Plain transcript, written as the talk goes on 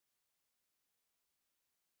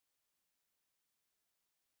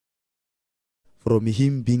from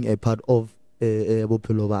him being a part of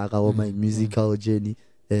bophelo ba ka or my musical journey,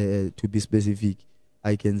 to be specific,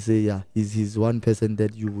 I can say he's one person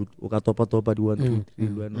that you would topa the 1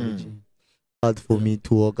 2 3 hard for me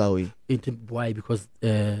to walk away. Why? Because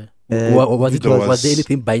was there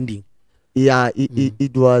anything binding? Yeah,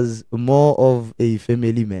 it was more of a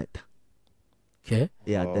family matter. Okay.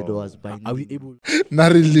 Yeah, that was binding. Are we able?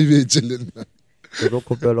 Not really, chilling. To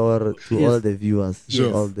all the viewers,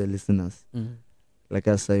 all the listeners, like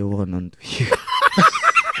I say, one on to you.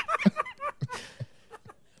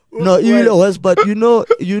 No, even worse, but you know,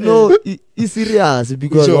 it's serious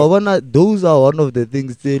because those are one of the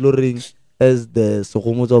things tailoring as the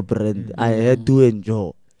Segomotso brand. I had to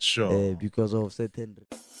enjoy, because of certain.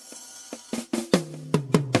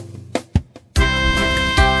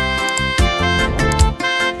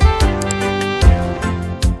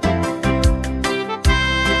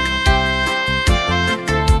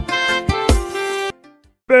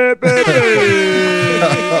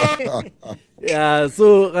 Yeah,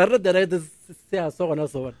 so I read the right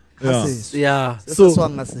so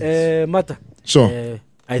Mata. Sure.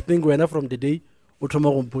 I think when from the day you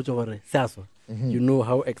know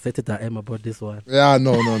how excited I am about this one. Yeah,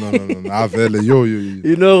 no. Yo.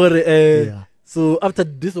 You know, so after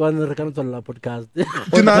this one, we're going to the podcast.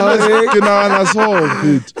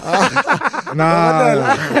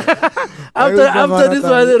 After this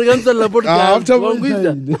one, we're going to the podcast.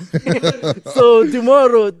 So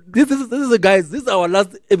tomorrow, this is guys. This is our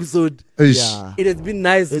last episode. Yeah. It has been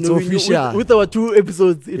nice. It's official. With our 2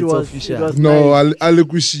 episodes, it was official. It was no, nice.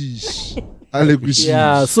 Alekushish.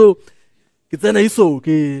 Yeah. So it's an iso.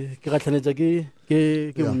 Ke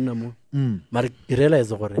Mminno mo. Mara ke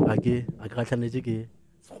realize gore a ke gatlanetse ke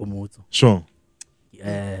Segomotso. Sure.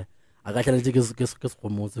 A gatlanetse ke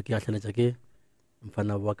Segomotso, ke gatlanetse ke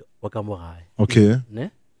mfana wa ka mo gae. Okay.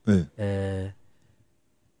 Ne?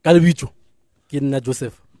 Ka lebitso ke nna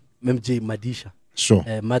Joseph MJ Madisha. Sure.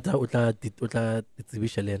 Mata o tla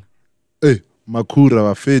tsebisha lena. Makura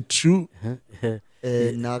ba fethu.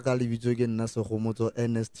 Na ka lebitso ke nna Segomotso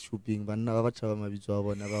Shuping, banna ba batšha ba mabitso a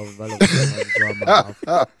bona ba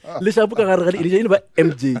le shapo ka gare ga ile ba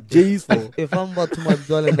MJ J is for if I'm about to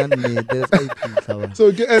mabitso a lena nne there's IP.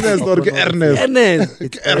 So ke Ernest or ke Ernest?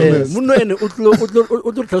 Mminno ene o tlo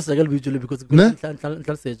tlhalosa ka lebitso le because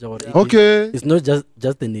tlhalosetsa gore okay, it's not just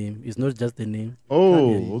the name. It's not just the name.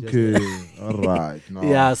 Oh, okay. All right. No.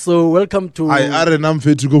 Yeah, so welcome to I are nam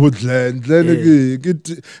fethu go botlen ke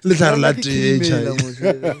le tla la teacher.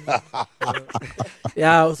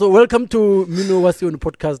 Yeah, so welcome to Mmino Wa Sione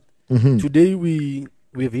Podcast. Today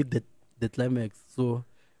we've hit the climax. So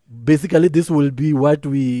basically this will be what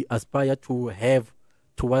we aspire to have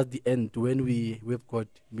towards the end when we've got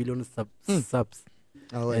million subs.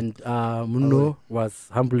 And Mminno was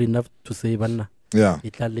humble enough to say Bafana. Yeah.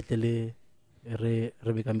 Itla letele re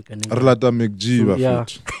beka mekane. Re lata McG ba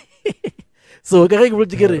fethu. So ka re ke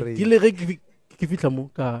botle ke le ke fitla mo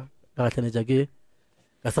ka tlanetsa ke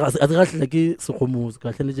ka sa ga ke Segomotso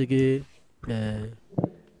ka tlanetse ke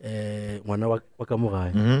ngwana wa ka mo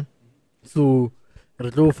gae. So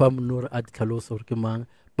re tlo fa Mminno a ditlhaloso gore ke mang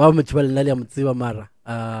ba mo tsheba lena le mo tseba mara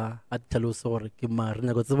a ditlhaloso gore ke mang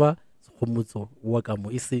re go tseba Segomotso wa ka mo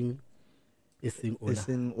iseng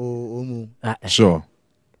o mo. Sure.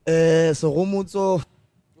 Segomotso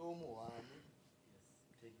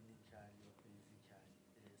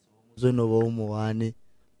no ba mo wane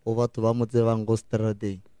o batho ba mo tsebang go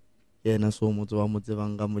stradeng yena Segomotso ba mo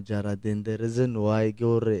tsebang ka mo jarateng. The reason why ke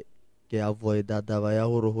hore ke avoid data ba ya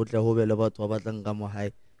hore ho tle ho be le batho ba batlang ka mo hae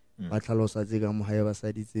ba tlhalosa tse ka mo hae ba sa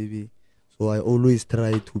di tsebe. So I always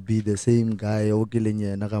try to be the same guy o ke leng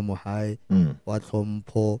yena ka mo hae wa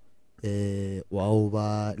tlhompho wa o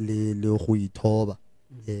ba le go ithoba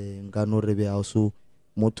nka no re be a so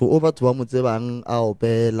motho o batho ba mo tsebang a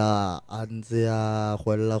opela a ntse a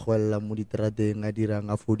gwella mo ditrateng a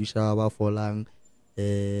dirang a fodisha ba folang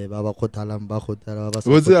ba khothalang ba khothala ba sa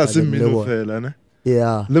botse a se Mmino fela ne.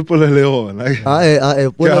 Yeah, le polele hona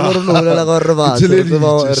pola re no bolela ka re ba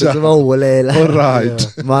re ba o bolela. All right.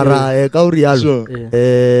 Mara ka o rialo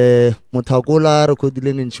mothakola re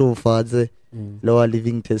khodileng in show fatse le wa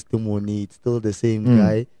living testimony. It's still the same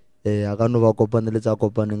guy. A ka no ba kopanele tsa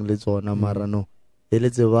kopaneng le tsona mara no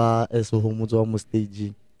eletse ba Segomotso wa mo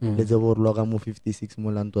stage le tse borlo ka mo 56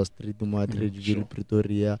 mo Landwa Street mo Atteridgeville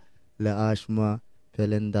Pretoria le Ashma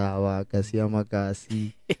Pelenda wa Kasi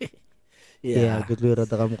Amakasi. yeah ke tlo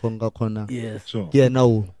rata ka mokgong ka khona Yes. Sure. ke ena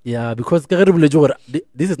o Yeah, because ka re boletse gore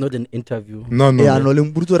this is not an interview. No. yeah no le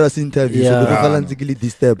mputso ra se interview so Yeah. ke fela ntse ke le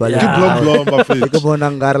disturb Yeah. Ke blom ba ke face. bona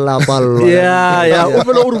ngare la pallo Yeah, o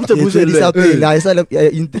fela o re botse botse di sa pele ha isa le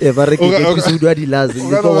ba re ke episode ya di last ke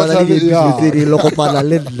tlo bona le episode tse di lo kopana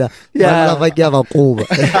le nna Yeah. ba ke ba koba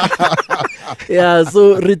Yeah,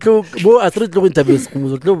 so re tlo bo a re tlo interview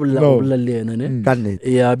Segomotso tlo No. bolla le ena ne. ka nnete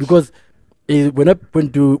Yeah, because when I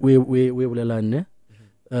went to we bolelane ne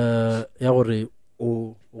ya gore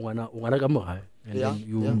o ngwana ka mogae and Yeah, then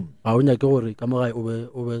you yeah. a o nya ke gore ka mogae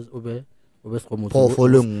o be Segomotso.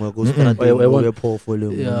 phofolo nngwe go strateng I o want- be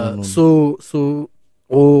phofolo Yeah, nngwe so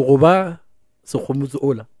go ba Segomotso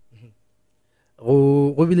ola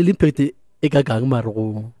go bile le impact e ka kang mare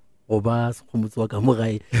go ba Segomotso wa ka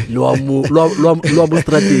mogae le wa mo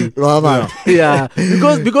strateng. lo ama Yeah,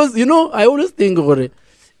 because you know I always think gore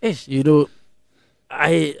you know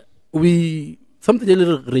we something a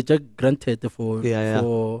little reject granted for Yeah.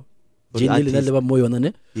 for For the genuinely artist. le ba mo yona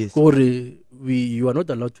ne yes gore you are not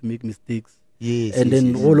allowed to make mistakes yes and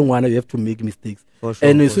then all ngwana you have to make mistakes for sure,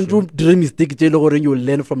 and for since sure. you do mistake tse le gore you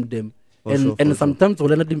learn from them For sure, for and sure. sometimes to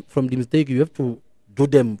learn from the mistake you have to do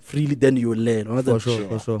them freely then you learn for sure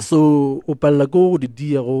for sure so o palla go di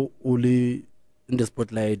dia go o le in the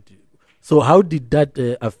spotlight. So how did that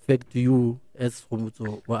affect you as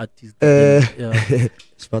Segomotso wa artist? Yeah.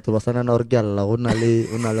 batho ba sana na gore ke alla go na le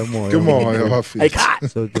Ke moya ba I face. can't.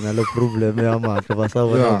 so ke na le problem ya matlo ba sa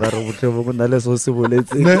bona Yeah. ba re botlhebo go na le so se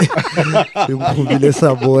boletse se mkhubile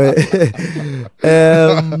sa boy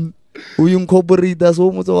o incorporate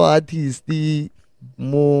so motho wa artist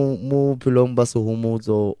mo phelong ba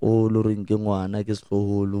Segomotso o lo reng ke ngwana ke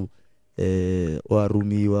sehloholo o a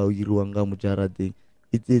rumiwa o iriwang ka mojarateng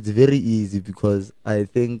it's very easy because I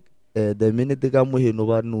think the minute ka moheno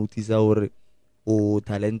ba notice gore o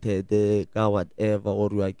talented ka whatever or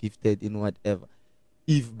you are gifted in whatever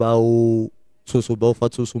if ba o so ba o fa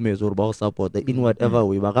tshosometso or ba o support in whatever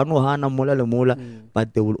way ba ka no hana mola le mola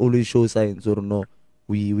but they will always show signs or no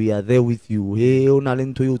we are there with you hey o na le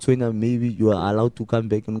ntho yo tswena maybe you are allowed to come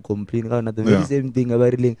back and complain ka na the very Yeah. same thing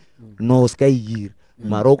about rileng no sky year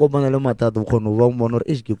mara o kopana le mathata o kgona ba mmona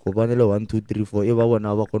gore ke kopane le 1 2 3 4 e ba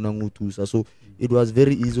bona ba kgona go thusa so it was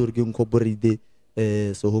very easy gore ke incorporate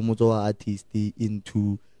Segomotso wa artist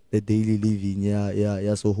into the daily living ya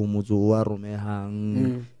Segomotso wa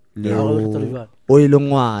romehang Yeah, o ile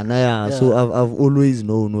ngwana ya so Yeah. I've always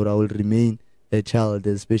known or I will remain a child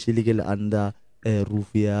especially ke le under roof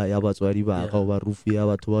ya batswadi ba ka ba roof ya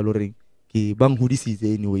batho ba lo reng ke bang hodisitse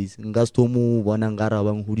anyways nka se mo bona ngara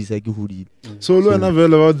bang hodisa ke hodile So le wena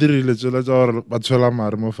vele ba dirile tsela tsa gore ba tshwela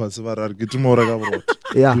mare mo fatshe ba re ke timo re ka borotho.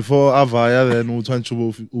 yeah Before avaya then o tshwantse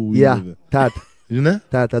bo o yeah win. tata You know?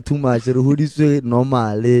 tata too much re hodiswe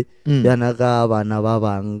normal yana ka bana ba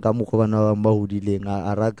bang ka mokgo bana ba bang ba hodileng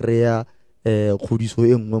a ra kreya khodiso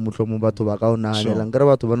e nngwe motlhomo batho ba ka o nahanela nkare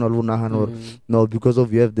batho ba na le o nahana gore no because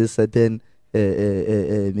of you have this certain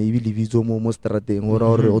maybe lebitso mo strateng gore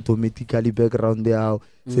gore automatically background ya hao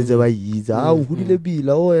setse ba itsa a o hodile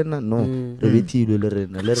bila o wena no re betilwe le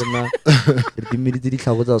rena re timeditse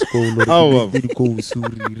ditlhago tsa sekolo re timeditse dikousu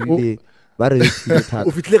re rile ba re betilwe thata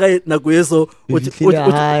o fitlhe ga nako e so o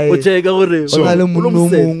fitlhile hae. checka gore o na le o monno lo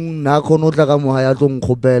mosela. mong na kgone o tla ka moga ya tlo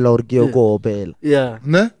nkgopela gore ke ye ko opela Yeah.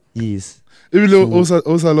 Ne? yes Ebile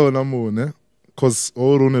o sa le ona mo ne cause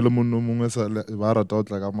o rone le monno mongwe sa le ba rata o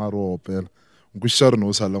tla ka maro opela. Nkushara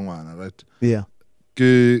no sa le ngwana right? yeah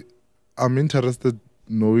I'm interested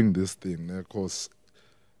knowing this thing because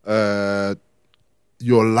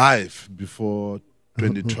your life before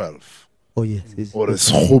 2012 oh yes, yes. or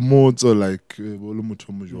Segomotso like bo le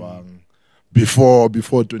motho mo jwang before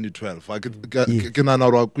 2012 ke nana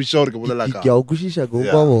ro kusha re ke bolela ke ka a o kwishisha go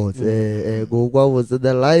kwa botse go kwa botse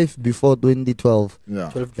the life before 2012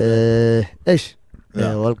 yeah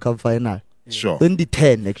Yeah. World Cup final sure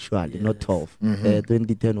 2010 actually not 12 Mhm.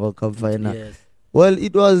 2010 World Cup final Yes. well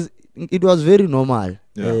it was very normal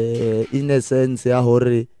Yeah. in a sense ya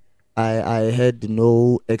hore I had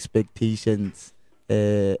no expectations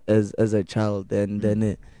as a child and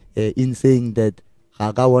then in saying that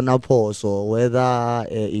ga ka bona phoso whether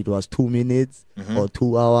it was 2 minutes or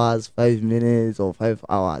 2 hours 5 minutes or 5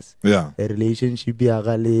 hours yeah a relationship ya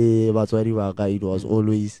ga le batswadi ba ka it was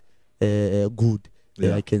always good.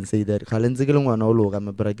 Yeah. I can say that khalenze ke le ngwana o loka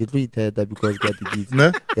me bra ke tlo itheta because ke a tikitse ne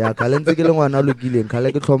ya khalenze ke le ngwana o lokileng khale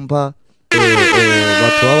ke tlhompha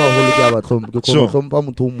batho ba baholo ke a ba tlhompha ke Sure. go tlhompha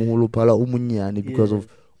motho o moholo phala o monnyane because of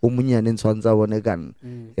o monnyane ntshwantsa bone kana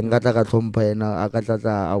ke ngatla ka tlhompha ena a ka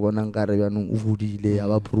tlatla a bona nkare byanong o hodile ya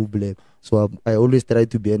ba problem so I always try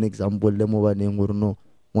to be an example le mo baneng gore no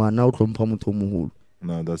ngwana o tlhompha motho o moholo.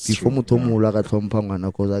 No, that's before true. motho o moholo a ka tlhompha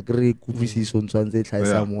ngwana cause a kry kutlwisiso ntshwantse e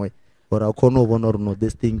tlhaisa moe gore a kgone go bona gore no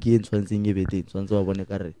this thing ke e ntshwantseng e be teng tshwantse ba bone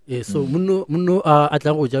ka re so Mminno a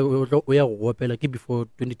tlang go ja o ya go opela ke before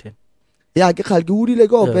 2010. Yeah, ke khale ke udile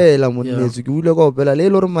ke opela monetso ke udile ke opela le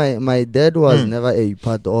lore my dad was never a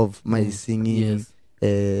part of my singing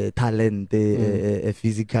talent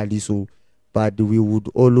physically, so but we would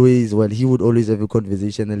always he would always have a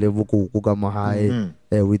conversation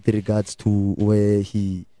with regards to where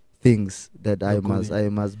he thinks that I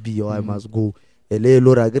must be or I must go. He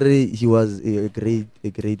was a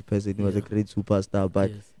great person, he was a great superstar,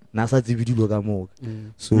 but nasa tsibidilo ka mo.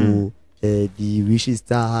 So the wishes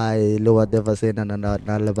tsa hae le whatever se na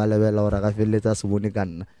le balebela ora ka feletsa se bone ka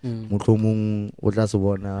nna motlhomong o tla se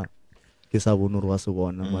bona ke sa bone re wa se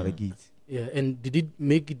bona mara ke itse. Yeah, and did it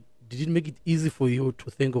make it easy for you to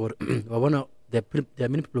think about there are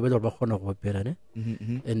many people that are khona go opela ne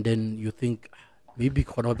and then you think maybe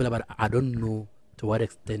khona go opela but I don't know to what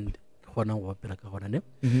extent khona go opela ka gona ne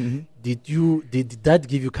did that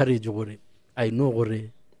give you courage gore I know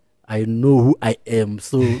who I am,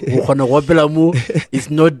 so khona go opela mo it's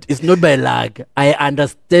not by luck. I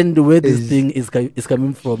understand where this thing is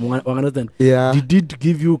coming from. You understand? Yeah. Did it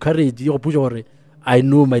give you courage? You push gore I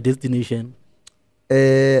know my destination.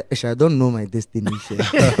 I don't know my destination.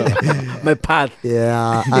 My path.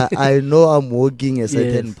 Yeah, I know I'm walking a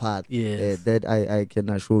certain path. Yes. That I can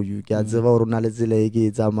assure you. Ke a tseba gore na le tsela e ke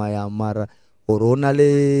tsamaya mara gore o na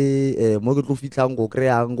le mo ke tlo fitlang go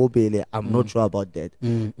kreang go pele. I'm not sure about that.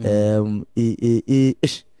 The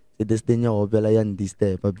destiny of Bella and this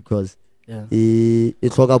step because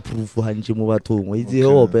it's like a proof for hanchi mo bathong. It's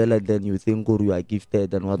Bella then you think you are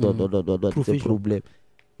gifted and what's the problem?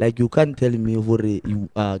 Like you can't tell me who you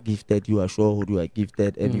are gifted, you are sure who you are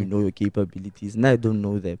gifted and you know your capabilities. And I don't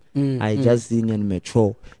know them. I just sing and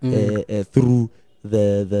mature through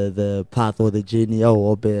the path or the journey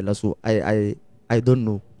of Bella. So I don't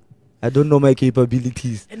know. I don't know my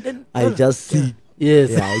capabilities. And then I just see. Yes.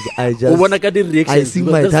 Yeah, I just I see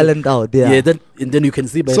my talent out there. Yeah, and then you can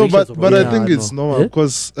see by so reactions. but I think it's normal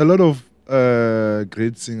because a lot of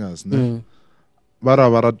great singers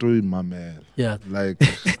bara to mamel. Yeah. Like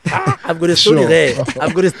I've got a story there.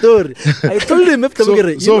 I've got a story. I told him if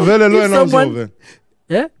someone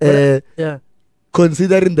yeah.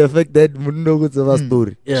 Considering the fact that Mminno got a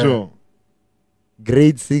story. Yeah. Sure.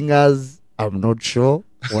 Great singers, I'm not sure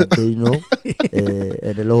what they know.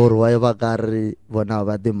 And the Lord why bakari bona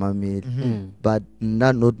ba de mamela. But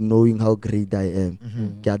not knowing how great I am.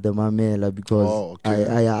 Get the mamela because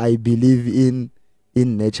I believe in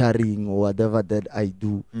nurturing or whatever that I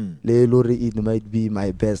do. Le lori it might be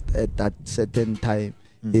my best at that certain time.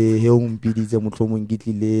 He umpiditse motlhomong ke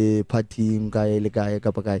tlile partying ka le kae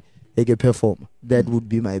kapa kae e ke perform. That would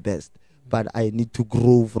be my best. But I need to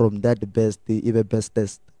grow from that best even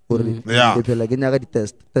bestest. Yeah.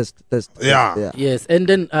 Test. Yeah. Yes, and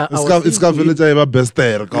then it's got village best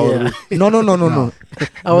there. No.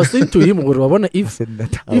 I was saying to him, if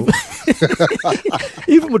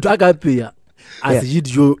motho a ka apea as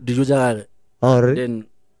dijo tsa gage then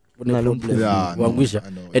Yeah, wa ngwisha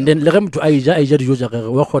and then le ge motho a ja dijo tsa gage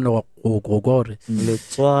wa kgona go kwa gore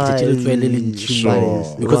letswele le ntšhi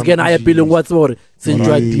because again I appealing what's gore se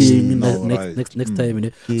njwa ding next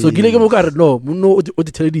time so ke le ke mo ka re no Mminno o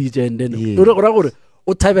di theleditse and then o re gore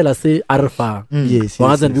o thabela se a re fa yes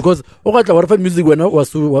because o ka tla wa re fa music wena wa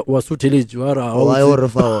su theleditse wa ra o re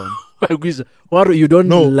fa or you don't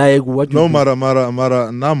like what you do. Mara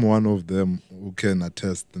I'm one of them who can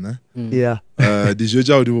attest ne? Yeah. Dijo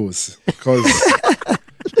tsa di bose because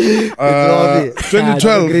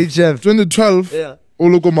 2012 yeah. o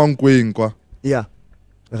lo ko Makweng kwa. Yeah.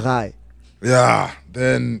 Right. Yeah,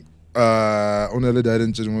 then on a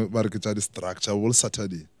direction ba re ke tsa di structure all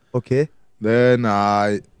Saturday. Okay. Then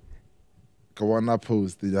I go on a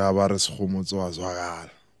post ya ba re Segomotso wa zwagala.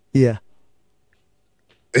 Yeah.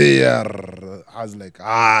 Yeah, I was like,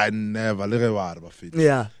 never le ge ba re ba fit.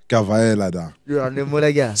 Yeah. Ka vaela da. Yeah, ne mo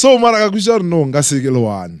la So mara ka kushar no nga se ke le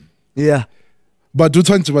one. Yeah. But do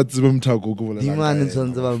tshwantse ba tsebe mthako go bolela. Di man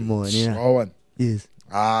tshwantse ba mmone. Yeah. One. Yes.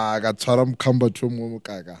 Ka tshwara mkhamba tho mo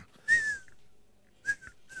kaka.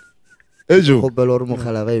 Ejo. Go belo re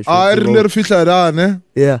mogala ga e A re fihla da ne?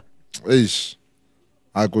 Yeah. Eish.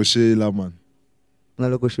 A go shela man. Na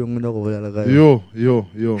le go shengwe go bolela ga Yo.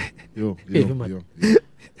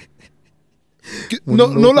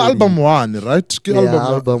 No album one, right? Ke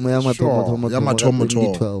album ya mathomo ya mathomo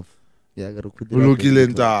 2012. Ya ga re khudile. Ulukile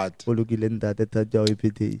ntate. Ulukile ntate thatja o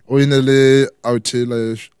iphethe. O inele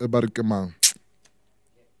outela e ba re ke mang?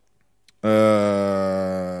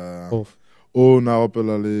 Oh, now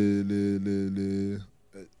le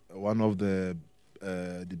one of the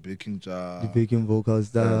baking jar. The backing vocals.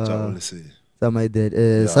 Jar, That my dad.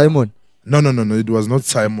 Simon. No. It was not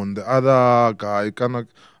Simon. The other guy,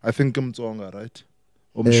 I think Mtsonga, right?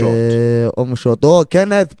 Omshot. Oh,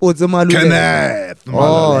 Kenneth. Kenneth.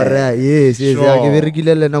 Oh, right. Yes. Sure. Yeah. Ke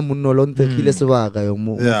berekile le na Mminno lo ntse khile sebaka yo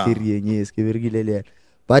mo kirieng. Yes, ke berekile le.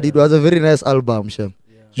 But it was a very nice album, Shem.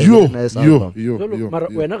 Yo. Mara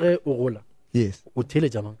wena ge o gola. Yes. O thele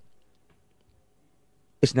jamang.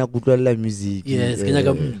 It's not good la music. Yes,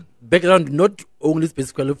 kenya background not only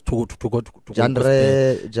specifically to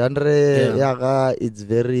genre yaga it's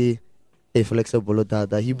very flexible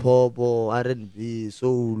data hip hop or R&B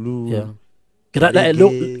soul. Yeah. Kira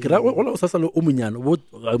o sa lo o munyana wo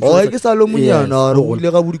o ke sa lo munyana re ile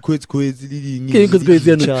ga budi kwetsi le ding ke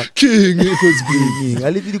kwetsi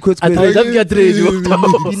ale di kwetsi I love get ready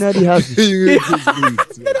bina di happy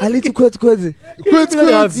ale di kwetsi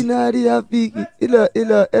bina di happy ila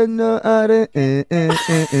no are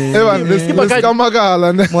Evan let's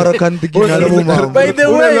kamakala ne mara kan digina mo ma by the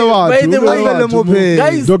way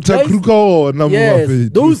guys Dr. Kruko na mo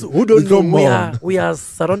those who don't know we are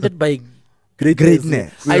surrounded by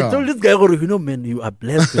greatness. I told this guy, you know, man, you are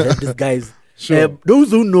blessed to have these guys. Sure.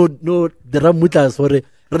 Those who know the Ramutas, sorry.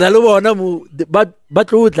 But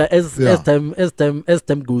as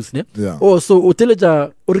time goes, ne? Yeah. Oh, so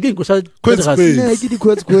uteleja origin ko sa kwetsi bina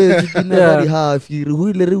di half hu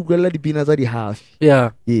ile re utlwela dipina tsa di half.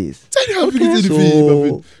 Yeah. Yes. So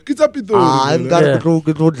ke tsa Pitori. Nka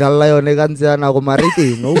ke tlo dlala yone ka ntse ana go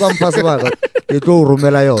mareteng o ka mfa sebaka ke tlo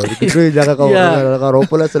romela yone ke tlo ja ka ka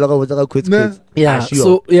ropola sela ka botsa ka kwetsi. Yeah,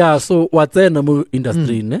 so what's in the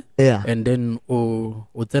industry, ne? Yeah. And then o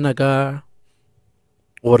tsena ka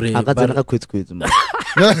ore aka tsena ka kwetsi mo.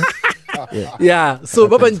 Yeah, so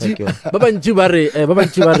babanji bare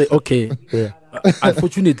okay. Yeah.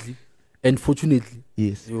 Unfortunately and fortunately,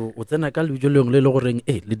 yes. O tsena ka le jolong le goreng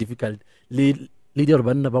le difficult le di re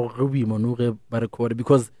banna ba go boima no ge ba record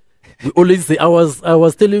because we always say I was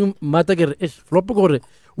telling Mata ke flop gore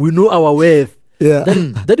we know our worth. Yeah.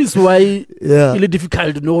 That is why Yeah. it's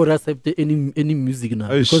difficult to know accept any music now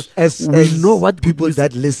because As know what people good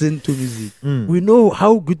that listen to music. we know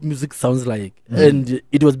how good music sounds like, and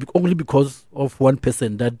it was only because of one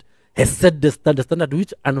person that has set the standard,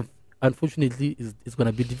 which unfortunately is going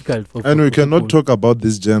to be difficult for. And we cannot people. talk about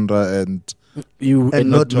this genre and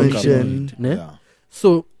not talk mention about it. Ne? Yeah.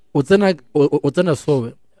 So Otsena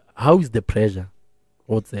so how is the pressure?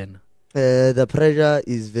 Otsena. the pressure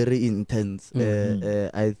is very intense.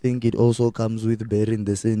 I think it also comes with bearing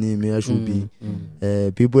the same Shuping.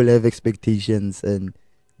 People have expectations and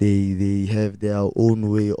they have their own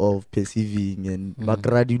way of perceiving and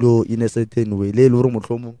bakradilo in a certain way. Le loro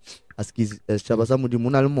motlhomo askis chaba sa modimo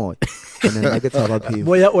na le moya. And then I get tshaba phefo.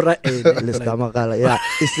 Moya ora Le ska makala. Yeah,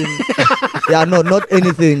 yeah, not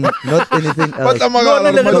anything else.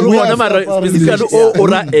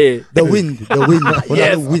 The wind.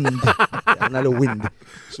 Another wind.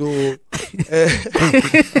 So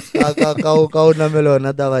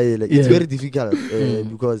it's very difficult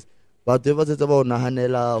because whatever it's about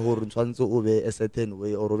nahanela hore tshwantse o be a certain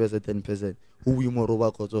way or be a certain person who we more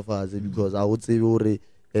over Kgotso faze because I would say hore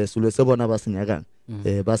selo se bona ba senyakang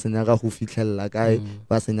ba senyaka go fitlhella kae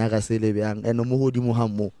ba senyaka se le bjang ene mo godimo ha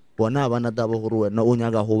mo bona ba nata ba gore wena o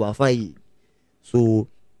nyaka go ba fai so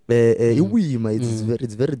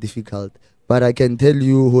it's very difficult. But I can tell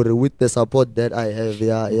you, with the support that I have,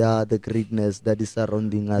 the greatness that is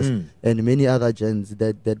surrounding us, and many other gens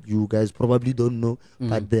that you guys probably don't know,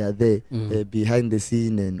 but they are there behind the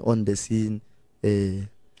scene and on the scene. Yes,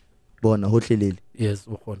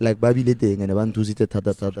 like Babi Leteng and I want to sit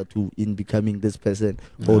tata too in becoming this person,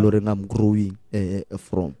 I'm growing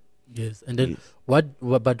from. Yes, and then what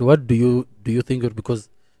do you think? Because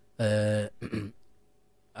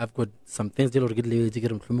I've got some things that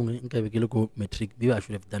go metric. Maybe I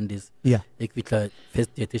should have done this. Yeah. First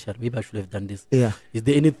year teacher. Maybe I should have done this. Yeah. Is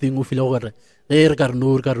there anything you feel over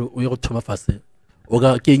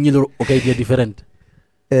different?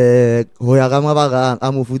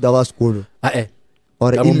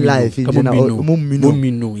 Or in life in general.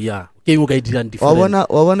 Mminno, yeah.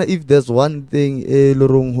 If there's one thing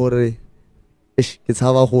lorong hore it's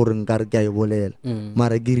how a horn gargay bolel.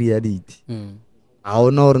 Maragiri I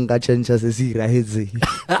don't know if I change as a zero.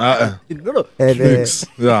 No.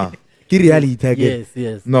 Yeah. Reality.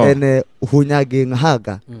 Yes. No. And Hunyaging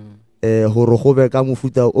Haga, Horohobe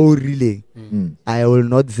Kamufuta, oh, really? I will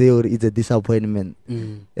not say it's a disappointment.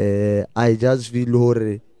 I just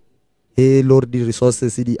feel, hey, Lord, the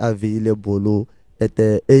resources available, at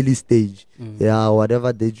the early stage. Yeah,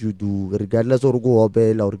 whatever that you do, regardless of go up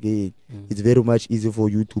or gay, it's very much easy for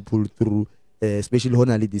you to pull through, especially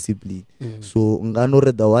honestly discipline. So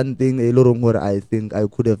the one thing I think I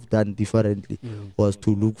could have done differently was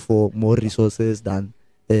to look for more resources than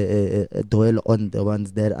dwell on the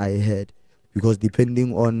ones that I had, because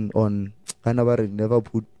depending on never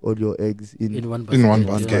put all your eggs in one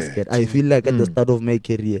basket. I feel like at the start of my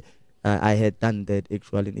career, I had done that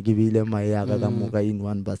actually. In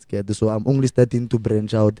one basket. So I'm only starting to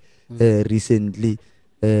branch out recently,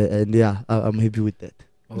 and yeah, I'm happy with that.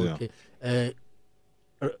 Okay.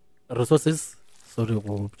 Resources. Sorry,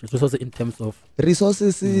 resources in terms of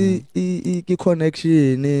resources,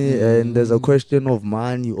 connection, and there's a question of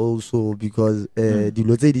money also, because the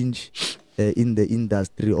lots in the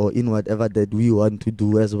industry or in whatever that we want to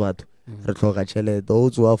do as what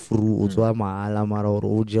those who are through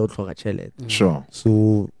Sure.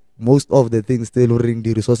 So most of the things still ring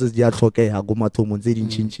the resources they are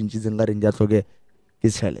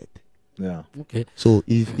Yeah. okay. So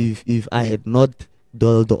if I had not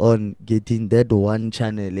dwelled on getting that one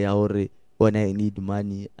channel, when I need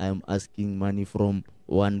money, I'm asking money from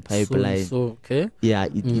one pipeline. So okay. Yeah,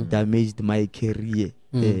 it damaged my career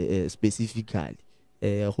specifically.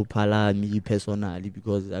 Me personally,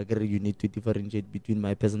 because I agree you need to differentiate between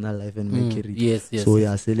my personal life and my career. Yes. So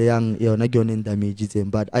yeah, not going damage it,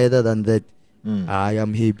 but other than that, I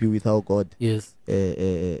am happy with how God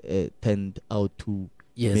turned out to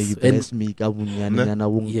maybe bless me.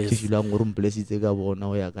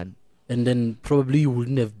 And then probably you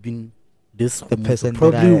wouldn't have been this the person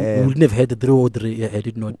probably wouldn't have had the 3 or 3 had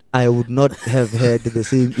it not. I would not have had the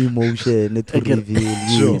same emotion to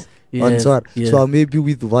reveal. Yes. So I'm happy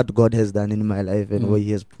with what God has done in my life and where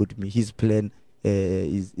He has put me. His plan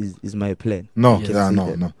is my plan. No.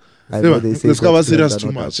 Let's go serious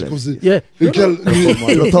too much. Yeah. Because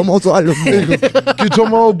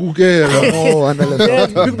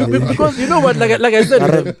you know what, like I said,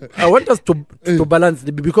 I want us to balance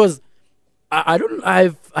it, because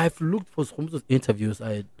I've looked for some of those interviews.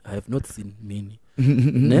 I have not seen many.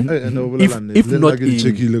 If not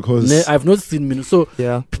I've not seen many. So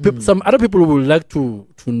some other people would like to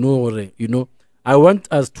know, I want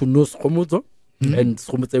us to know Segomotso and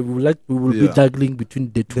Segomotso. We will be juggling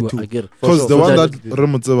between the two again. Because the one that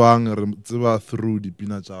Remutseba through the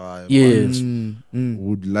peanuts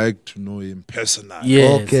would like to know him personally.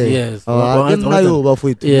 Yes. Okay. Yes.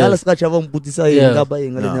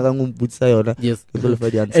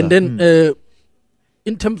 And then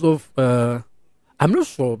in terms of I'm not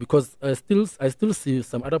sure, because I still see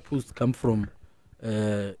some other posts come from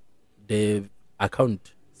the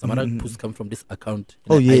account. Some other posts come from this account.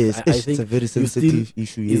 Oh yes, I think it's a very sensitive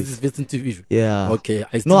issue. Yes, it's a very sensitive issue. Yeah. Okay.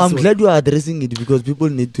 I'm glad you are addressing it, because people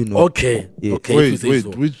need to know. Okay. Yeah. Okay. Wait.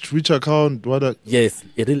 So. Which account? Yes.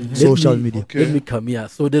 Social media. Okay. Let me come here.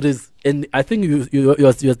 So there is, and I think you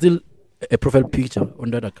are still a profile picture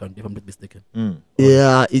on that account, if I'm not mistaken.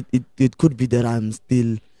 Yeah, it could be that I'm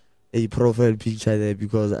still a profile picture there,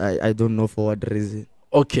 because I don't know for what reason.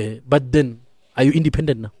 Okay, but then are you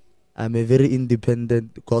independent now? I'm a very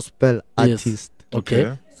independent gospel artist.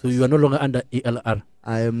 Okay. So you are no longer under ALR.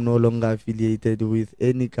 I am no longer affiliated with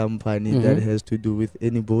any company that has to do with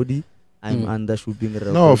anybody. I'm under Shuping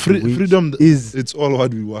Records. No, freedom is, it's all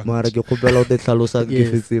what we want. For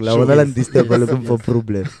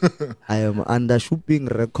problem. I am under Shuping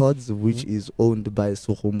Records, which is owned by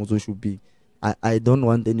Segomotso Shuping. I don't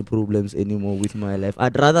want any problems anymore with my life.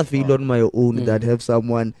 I'd rather feel on my own than have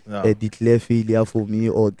someone declare failure for me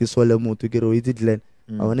or kisole moto ke ro itse tlen.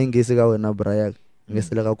 I want to ngese ka wena Brian.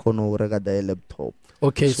 Ngese le ka khono o reka da laptop.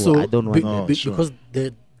 Okay, so I don't want because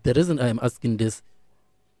the reason I am asking this,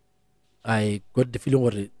 I got the feeling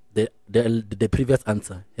what the previous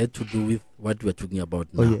answer had to do with what we are talking about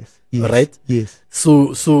now. Oh yes. Right? Yes.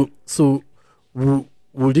 So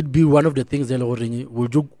would it be one of the things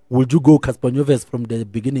would you go Casper Nyovest from the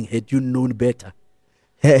beginning had you known better?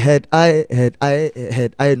 Had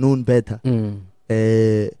I known better,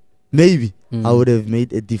 maybe I would have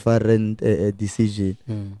made a different decision.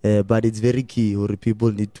 But it's very key, or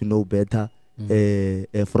people need to know better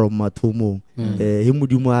from Matumo.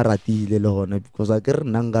 Because I get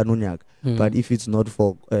nanga. But if it's not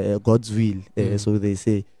for God's will, so they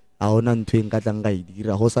say, so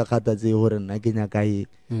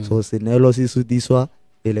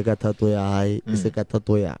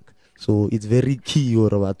it's very key, or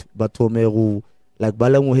like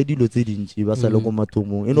balango hedilo tse dintsi ba sa le go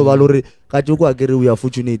mathomong eno ba lore ka tjoko a kere we are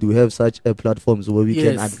fortunate we have such platforms where we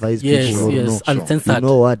can advise people. Yes, you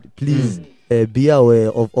know what, please be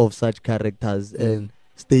aware of such characters and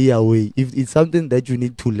stay away. If it's something that you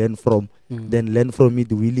need to learn from, then learn from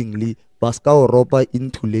it willingly. Pascal or Ropa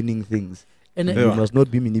into learning things. And you must not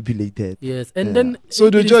be manipulated. Yes, and then so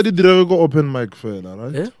did you go open mic fella,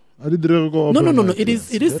 right? Yeah? I did go open No. mic It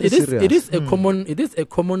is a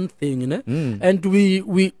common thing, you know? Mm. And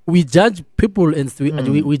we judge people and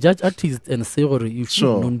we judge artists and say, or you should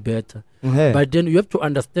Sure. know better. Yeah. But then you have to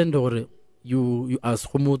understand, or you as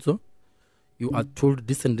Kgotso, you are told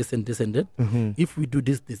this and this and this and that. If we do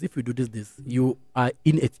this, if we do this, you are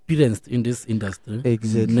inexperienced in this industry.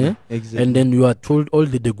 Exactly. Ne? Exactly. And then you are told all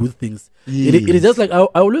the good things. Yes. It is just like I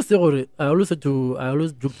always say, I always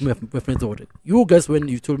joke to my friends, you guys, when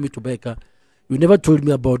you told me to buy a car, you never told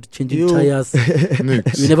me about changing tires.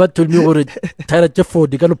 You never told me or tire for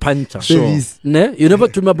the kind of punch. Service. Ne? You never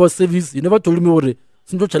told me about service. You never told me or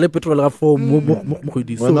petrol for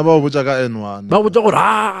When about which I got N1.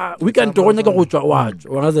 we can watch.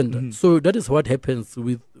 So that is what happens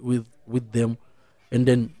with them, and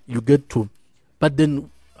then you get to, but then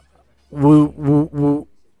with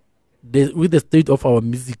the state of our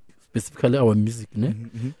music, specifically our music,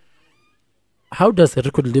 how does a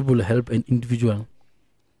record label help an individual?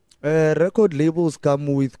 Record labels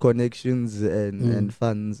come with connections and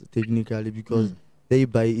funds technically because they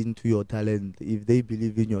buy into your talent. If they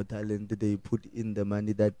believe in your talent, they put in the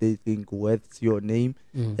money that they think worths your name,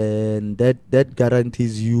 and that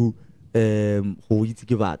guarantees you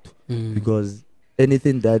because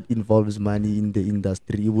anything that involves money in the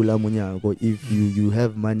industry, if you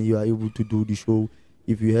have money, you are able to do the show.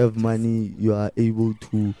 If you have money, you are able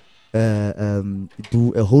to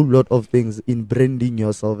do a whole lot of things in branding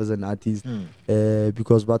yourself as an artist,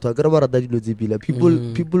 because people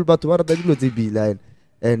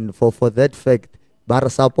and for that fact bar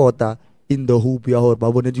supporter in the hope ya hore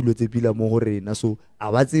ba bone dilo tse pila mo go rena. So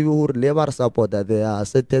a ba tsebe hore le bar supporter, there are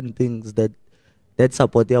certain things that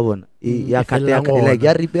support ya bona ya like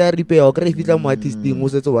ya repair o kry fitla mo artisting o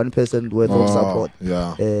setse 1% worth of support.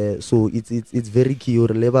 So it's very key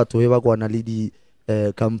hore le batho ba kwana le di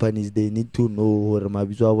companies, they need to know hore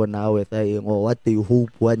mabitso a bona worth or what they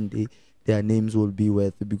hope one day their names will be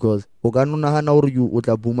worth, because you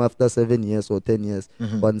will boom after 7 years or 10 years.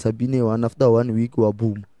 Once one after 1 week you are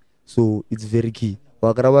boom. So it's very key.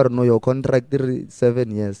 Know your contract is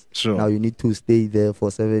 7 years. Sure. Now you need to stay there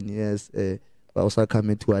for 7 years. Also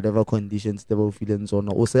come into whatever conditions they will feel on.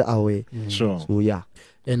 Also away. Sure. So yeah.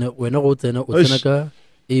 And when I go to the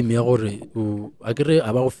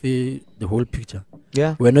whole picture.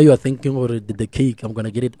 Yeah. When you are thinking or the cake, I'm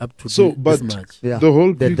gonna get it up to this much. Yeah. The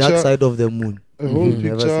whole the picture, dark side of the moon. a whole Never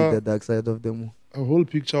see picture, the dark side of the moon. a whole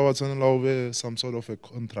picture was on some sort of a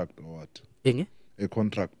contract or what? A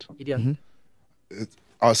contract.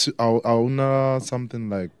 I something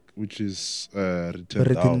like which is written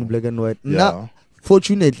Written down. in black and white. Yeah. Now,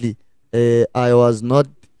 fortunately, I was not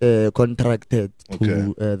contracted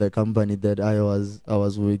to the company that I was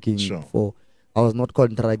working for. I was not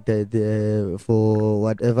contracted for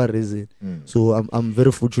whatever reason. So I'm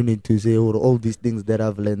very fortunate to say all these things that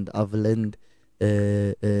I've learned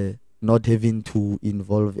not having to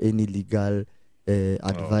involve any legal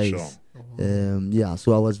advice. Sure.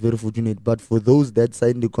 So I was very fortunate. But for those that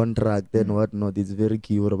signed the contract and whatnot, it's very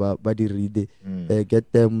key. Body read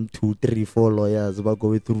get them 2, 3, 4 lawyers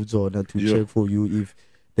go through zone to check for you if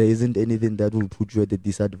there isn't anything that will put you at a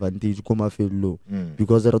disadvantage.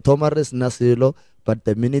 Because there are tomares naselo, but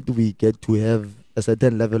the minute we get to have a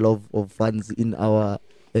certain level of funds in our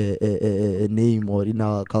name or in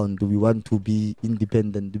our account, we want to be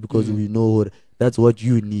independent because we know that's what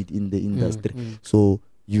you need in the industry. So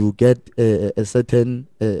you get a certain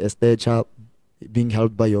stature being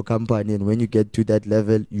held by your company, and when you get to that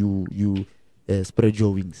level, you spread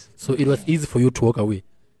your wings. So it was easy for you to walk away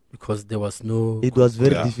because there was no. It was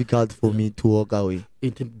very difficult for me to walk away.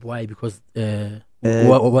 Why? Because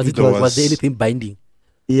was there anything binding?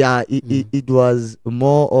 Yeah, it was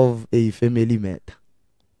more of a family matter.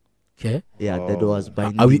 Okay. Yeah, that was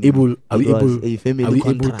binding. Are we able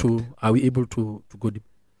to go deep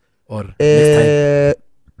or next time?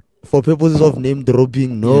 For purposes of name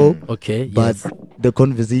dropping, no. Okay. But the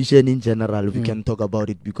conversation in general, we can talk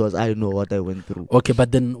about it because I know what I went through. Okay,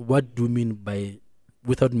 but then what do you mean by,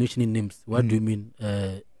 without mentioning names, what do you mean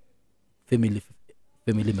family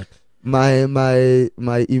matter?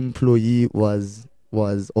 My employee was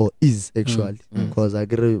or is actually because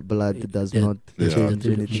agri blood does not change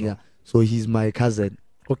anything. Yeah. So he's my cousin.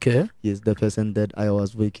 Okay. He's the person that I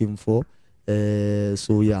was working for.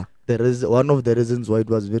 So yeah, there is one of the reasons why it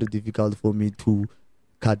was very difficult for me to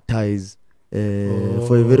cut ties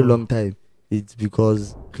for a very long time. it's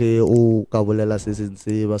because o ka bolela se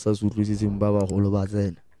sentse ba sa utlwisiseng ba bagolo ba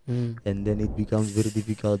tsena. And then it becomes very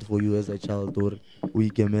difficult for you as a child or o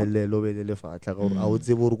ikemelle lo be le lefatla ka gore a o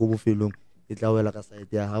tsebe gore go bofelong e tla wela ka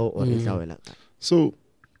side ya hao or e tla wela ka. So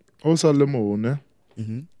o sa le mo ne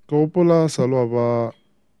go pola sa lo ba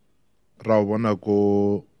ra bona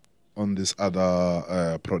go on this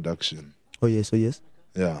other production. Oh yes.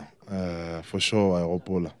 Yeah, for sure I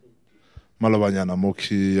gopola malabanyana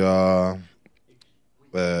moki ya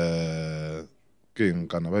king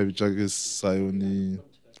kana ba bitsa ke Sione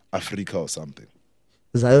Africa or something.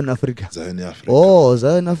 Zion Africa. Africa. Oh,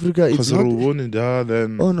 Zion Africa. It's not.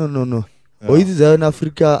 Then... Oh no. Yeah. Oh, it's Zion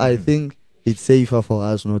Africa. I think it's safer for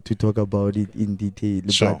us not to talk about it in detail.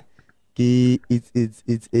 Sure. But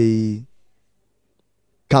it's a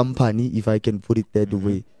company, if I can put it that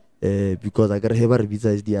way, because I gotta have a visa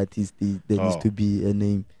as the artist. There needs to be a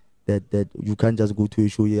name that you can't just go to a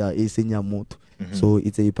show. Yeah, Segomotso. So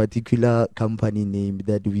it's a particular company name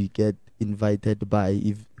that we get invited by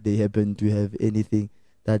if they happen to have anything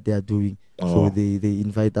that they are doing. So they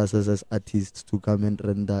invite us as artists to come and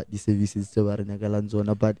render the services to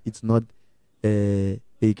Baranagalana, but it's not a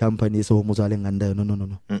company. So no.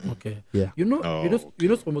 Okay. Yeah. You know,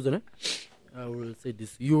 Segomotso, I will say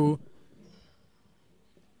this.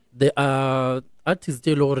 There are artists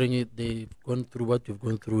they've gone through what you've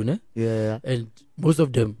gone through, ne? Yeah. And most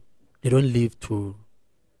of them, they don't live to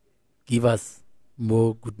give us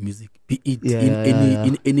more good music, be it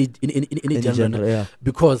in any genre. Yeah.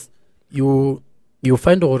 Because you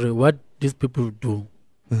find out what these people do.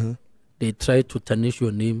 They try to tarnish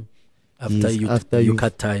your name after you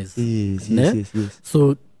cut ties. Yes.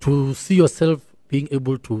 So to see yourself being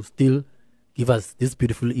able to still give us this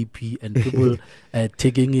beautiful EP and people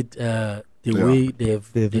taking it the way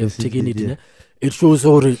they've taken it, yeah. It shows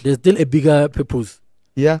already there's still a bigger purpose.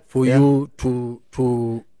 Yeah. For you to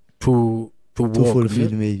walk,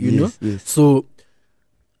 fulfill me. You know? Yes. So,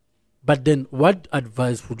 but then, what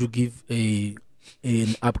advice would you give an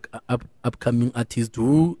upcoming artist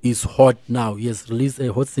who is hot now? Yes, release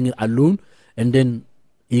a hot singer alone, and then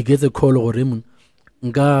he gets a call or Raymond.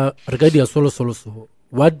 Regarding solo. So,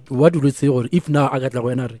 what would you say? Or if now I got la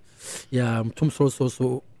wenare, yeah,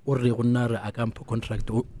 so or renare I can contract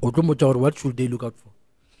or what should they look out for?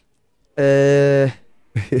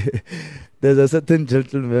 There's a certain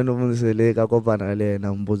gentleman who says,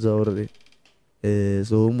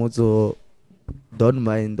 so don't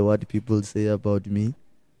mind what people say about me.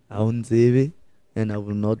 I won't save it, and I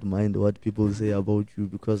will not mind what people say about you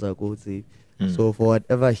because I go save. So for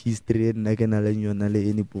whatever history and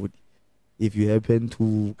anybody, if you happen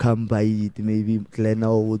to come by it, maybe Klena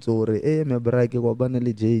or my brake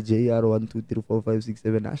JR 1 2 3 4 5 6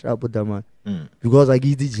 7 because I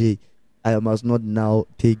give the J. I must not now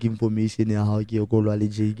take information how you go or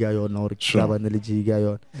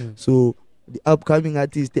So the upcoming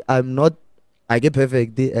artist, I get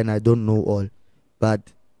perfect and I don't know all, but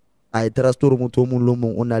I trust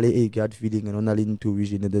only a gut feeling and only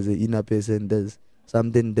intuition. There's an inner person. There's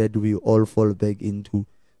something that we all fall back into.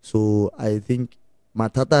 So I think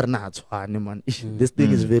this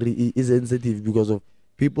thing is very sensitive because of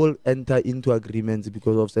people enter into agreements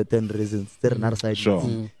because of certain reasons.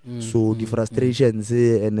 So the frustrations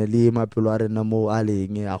and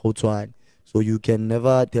so you can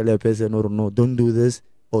never tell a person or no, don't do this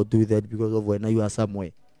or do that because of when you are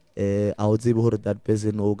somewhere. I would say that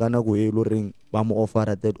person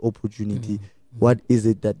offer that opportunity. What is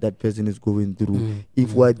it that person is going through?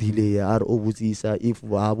 If what delay if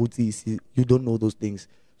you don't know those things.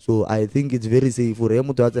 So I think it's very safe for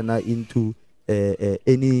him to into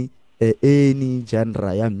any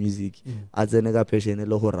genre ya music as a passion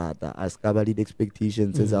as valid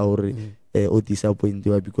expectations as our or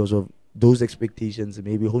disappointed because of those expectations.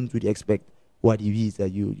 Maybe home to expect what it is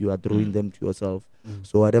that you are throwing them to yourself.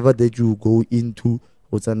 So whatever that you go into,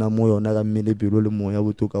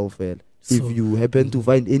 if you happen to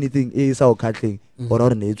find anything is our cutting or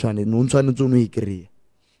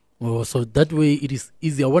Oh, so that way it is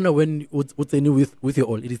easier. I wonder when with your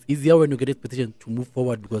all, it is easier when you get expectation to move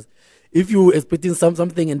forward, because if you expecting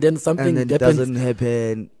something and then something and then happens, doesn't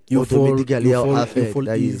happen, you automatically fall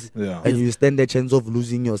is. Yeah. And you stand the chance of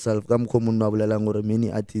losing yourself.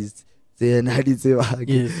 Many artists they have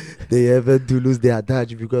to lose their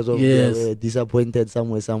touch because of they were disappointed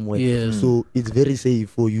somewhere. So it's very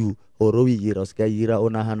safe for you.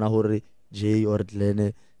 J or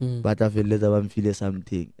Glenn, but I feel that feel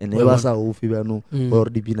something. And never saw or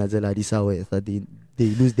the Pinazella they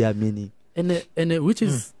lose their meaning. And which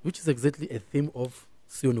is exactly a theme of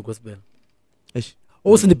Sione Gospel.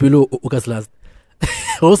 Also in the below August last.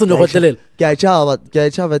 Also no hotel. Ke a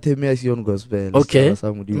chava theme ya Sione gospel. Okay.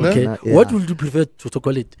 Sa Modimo. Okay. Yeah. What would you prefer to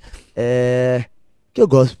call it? Ke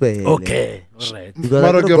gospel. Okay. All right. Because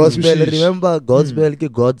Mara like ke gospel, moshish. remember gospel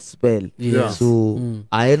ke God's spell. Yeah. So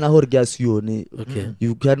I na hore ke ya Sione. Okay.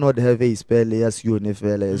 You cannot have a spell ya Sione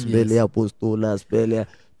fela, a spell Yes. ya apostola, spell ya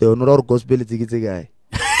the honor gospel tse guy.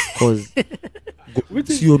 Cause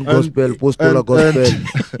Sione gospel, apostola gospel.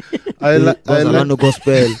 I like Masogana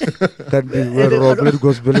gospel. Can be where Robert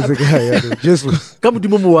gospel is a guy. Jesus. Come to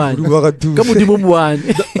Mumuan. Come to Mumuan.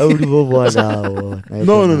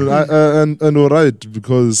 no, and alright,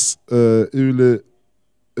 because it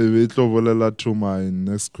will to my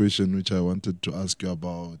next question, which I wanted to ask you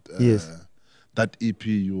about. Yes. That EP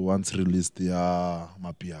you once released,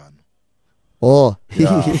 Mapiano. Oh.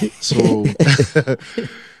 Yeah. So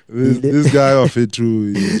this guy of it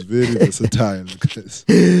too is very versatile.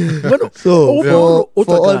 So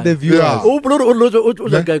for all the viewers. Yeah.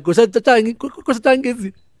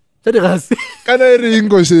 Can I ring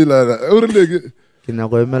Goshila? Ke na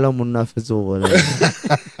go emela monna fetso bona.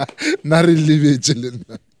 Na re lebetse.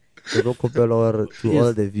 Ke go kopela gore to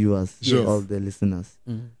all the viewers, Sure. all the listeners.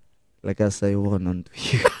 Like I say, one on to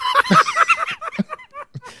you.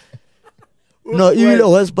 No, even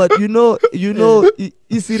worse, but you know,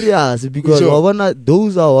 it's serious because Sure.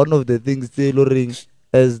 those are one of the things tailoring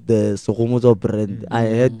as the Segomotso brand. I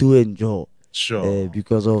had to enjoy Sure.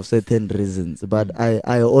 because of certain reasons, but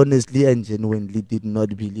I honestly and genuinely did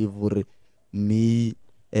not believe me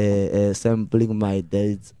sampling my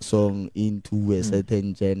dad's song into a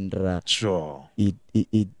certain genre. Sure.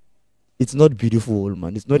 It's not beautiful,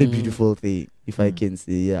 man. It's not a beautiful thing, if I can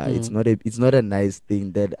say. Yeah, it's not a nice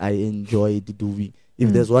thing that I enjoyed doing.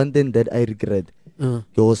 If there's one thing that I regret,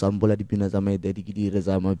 go sample di pina tsa my daddy ke di re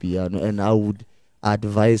tsa Amapiano, and I would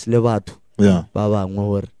advise le batho Yeah. ba bangwe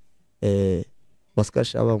gore baska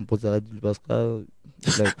shaba mpotsa baska,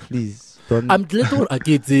 like, please don't. I'm glad to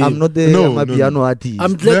Rakitsi. I'm not the Amapiano artist.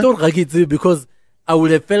 I'm glad to Rakitsi because I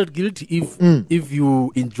would have felt guilty if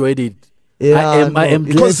you enjoyed it. Yeah, I am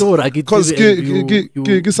glad to Because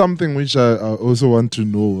Rakitsi. it's something which I also want to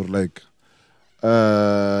know, like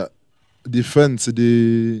defense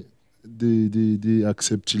the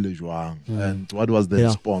accept and what was the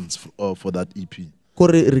response for that EP?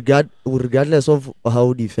 Regardless of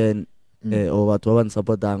how the fan or what one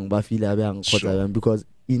supportang ba feel abang Sure. because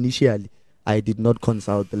initially I did not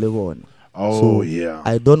consult Levon. Oh, So yeah.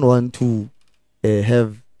 I don't want to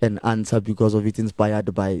have an answer because of it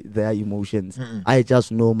inspired by their emotions. I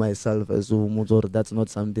just know myself as a motor. That's not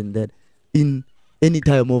something that in any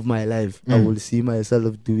time of my life I will see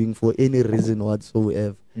myself doing for any reason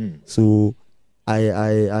whatsoever. So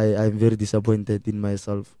I'm very disappointed in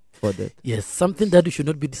myself for that. Yes, something that you should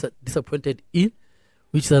not be disappointed in,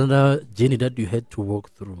 which is another journey that you had to walk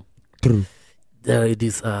through. True. There it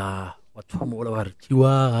is. What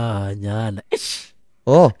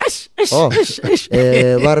Oh, ba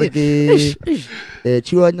re ke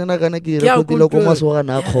chiwanyana kana ke Ke a rekotile ko kutlwa.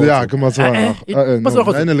 Masogana a Kgotso. Yeah, come on.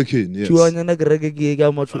 Masogana. I know Ken, yes. Chiwanyana ke reke ke ka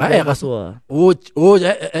matsholo Ah, a Masogana.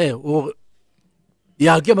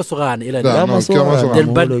 Yeah, ke Masogana ela. Yeah, no, ke Masogana.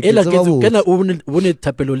 Then but Ke ela tseba ke botse. kana o ne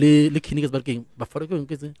thapelo le clinic ba keng ba fara ke eng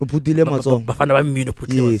ke tse O phutile matsogo. Bafana ba Mmino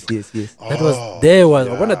phutile. Yes. That was there was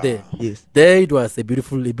I wanna there. Yes. There it was a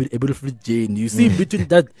beautiful journey. You see between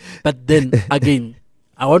that, but then again,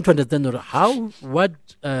 I want to understand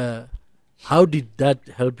how did that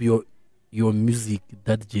help your music,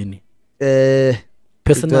 that journey? It was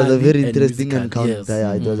Personally a very and interesting musical, encounter. yes.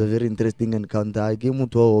 Yeah, it was a very interesting encounter. Ke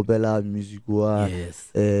motho wa opela music wa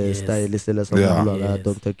Yes. style sela sa Yeah. mogolo la Yes.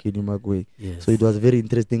 Dr. Kenny Makweng. Yes. So it was a very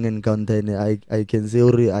interesting encounter, and I can say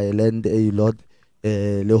I learned a lot.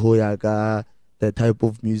 Le ho ya ka the type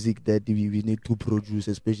of music that we need to produce,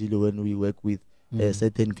 especially when we work with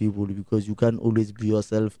certain people, because you can't always be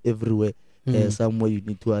yourself everywhere. Somewhere you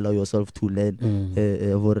need to allow yourself to learn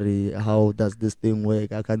how does this thing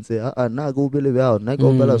work. I can say na go bele ba na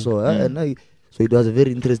go bela so so it was a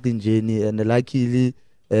very interesting journey, and luckily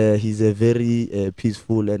he's a very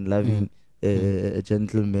peaceful and loving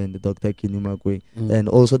gentleman, Dr. Kenny Makweng. And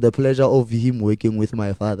also the pleasure of him working with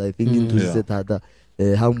my father. I think into Setata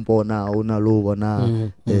hampona ona lo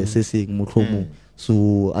bona se seng motlhomo.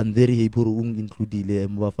 So I'm very happy to include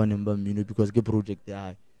Bafana Mminno because the project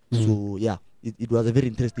there. So yeah, it was a very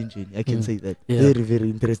interesting journey. I can say that. Yeah. Very, very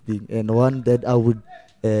interesting, and one that I would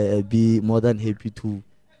be more than happy to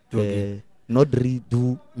not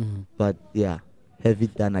redo, but yeah, have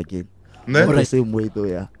it done again. Ne? Not the same way though,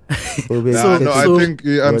 yeah. I think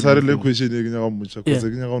answer the question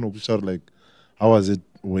because like how was it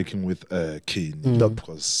working with Kenny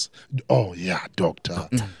because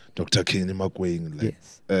Dr. Kenny Makweng, like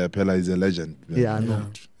Pella is a legend. Yeah, I know.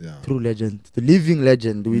 Yeah. True legend, the living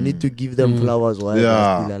legend. We need to give them flowers while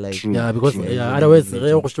they're still alive. True, Yeah, because true. otherwise the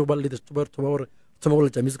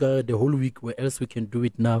whole week, where else we can do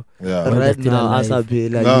it now. Yeah. When Right they're still now, alive. as a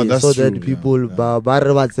bela, No, that's so true, that yeah, people yeah. ba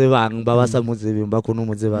re ba tsebang ba ba sa mo tsebeng ba kono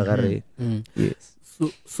mo tseba ka re. Yes.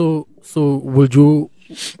 So will you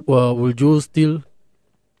still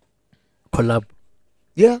collab?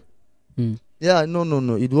 Yeah. Mm. Yeah,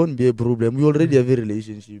 no. It won't be a problem. We already have a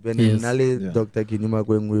relationship. And Yes. Nale, Yeah. Dr. Kenny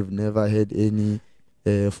Makweng, we've never had any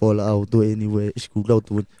fallout or anywhere.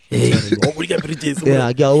 Hey, Yeah,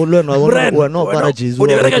 we're not para Jesus.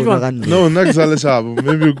 No, next Aleshab.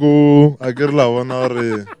 Maybe go Agerla 1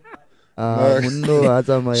 hour. Mminno wa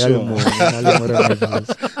Sure.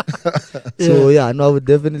 So yeah, no, I would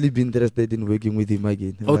definitely be interested in working with him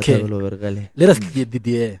again. Okay. Let us clear the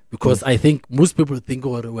air because I think most people think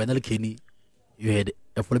when Kenny you had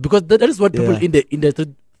a follow because that is what people Yeah. in the industry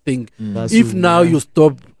think. That's If true, now yeah. you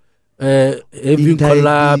stop having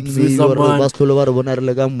collabs with someone,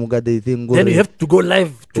 then you have to go live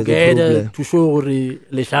There's a together problem. to show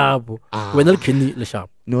le sharp. When Kenny le sharp.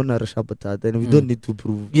 No, not and we don't need to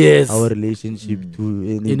prove Yes. our relationship to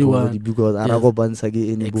anybody Anyone. because Yes. Arago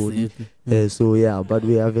Bansagi anybody. Exactly. So yeah, but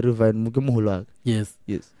we are very fine. Mukemuhulak. Yes.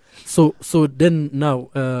 Yes. So then now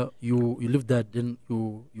you leave that, then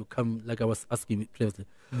you come like I was asking previously.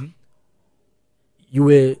 You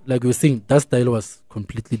were like you were saying that style was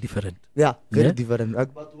completely different. Yeah, very Yeah. different. I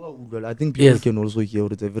think people Yes. can also hear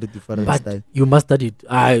it's a very different But style. you mastered it.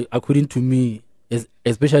 According to me,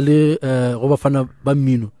 especially Bafana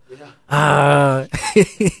Mminno.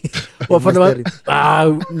 Mastering.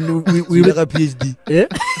 We Like were a PhD. yeah?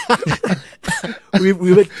 we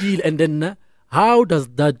were killed, and then how does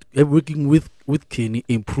that working with Kenny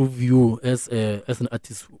improve you as an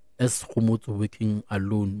artist, as Kgotso working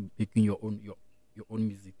alone, making your own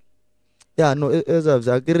music? Yeah, no, as I've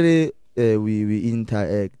said, we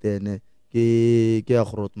interact and ke a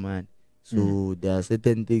growth man. So there are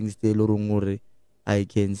certain things I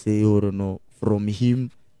can say or no from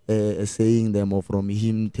him saying them or from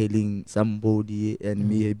him telling somebody and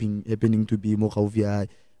me happening to be more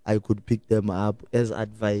I could pick them up as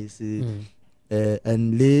advice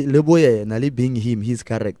and le boy na le being him his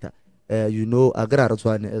character agra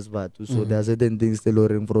as bad so there are certain things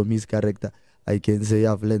tailoring from his character I can say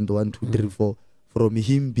I've learned 1 2 3 4 from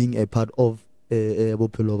him being a part of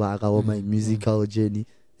my musical journey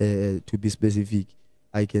to be specific.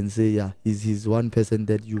 I can say yeah, he's one person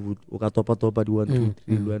that you would topa 1 2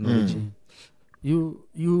 3 You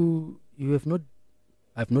have not.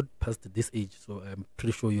 I've not passed this age, so I'm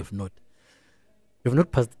pretty sure you have not. You have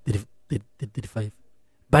not passed the 35.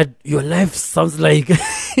 But your life sounds like it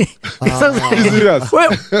sounds Serious?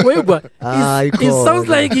 it sounds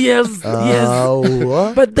like yes.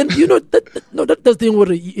 But then that's the thing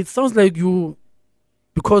where it sounds like you,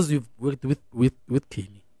 because you've worked with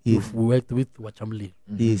Kenny, you've worked with Wachamli,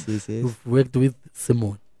 yes. you've worked with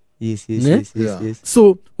Simone. Yes.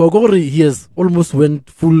 So Wagori he has almost went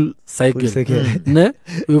full cycle. Ne?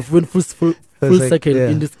 We've went full cycle yeah.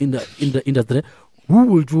 in the industry. Who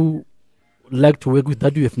would you like to work with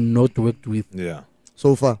that you have not worked with? Yeah.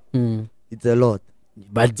 So far, it's a lot.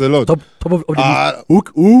 But It's a lot. top of the list,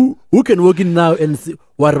 who can work in now and see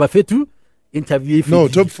Warabafetu interview? No,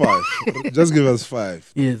 top 5. Just give us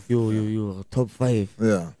 5. Yes. Yo, top 5.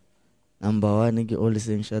 Yeah. Number 1, nigga, always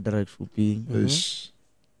saying Atteridgeville Shuping. Ish.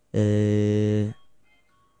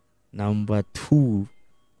 Number 2,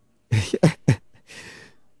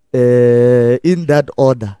 in that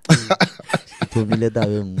order. Okay,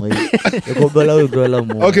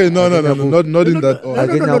 no, not in that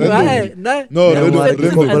order.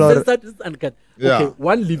 Yeah. Okay,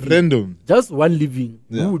 one living. Random. Just one living.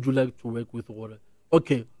 Yeah. Who would you like to work with?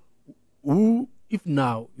 Okay, who? If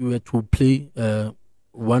now you were to play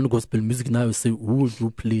one gospel music, now you say who would you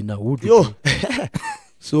play now? Who would you play?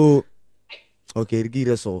 So, okay,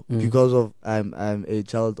 because of I'm a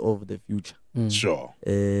child of the future. Sure.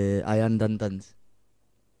 Ayan Dantans.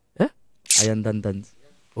 Eh? Ayan Dantans.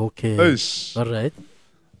 Okay. Ish. All right.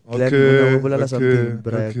 Okay. Sure.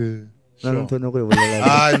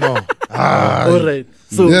 I know. All right.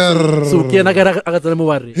 So Kiana Agatsala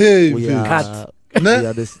Mowari. Hey, We are, Cut. we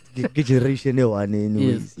are the generation one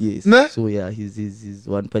anyways. Yes. Ne? So yeah, he's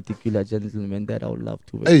one particular gentleman that I would love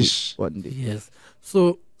to work Ish. with one day. Yes.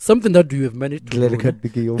 So something that you have managed to do.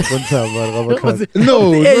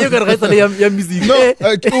 No. Hey, you can write your music. No.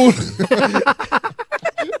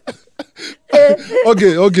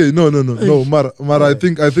 Okay. No. Mar, I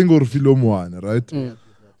think we're Philom one, right?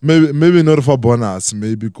 maybe not for bonus,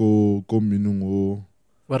 maybe go Mminno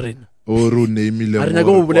Warren. or name I didn't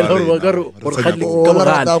go with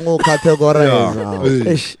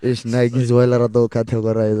Ish Nike is well rather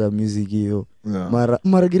categorize a music you.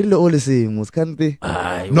 Maragiril all the same was can't be.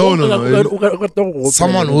 No.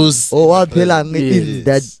 Someone who's what pelang in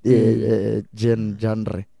that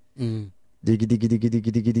genre.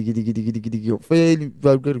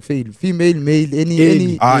 Fail, female, male,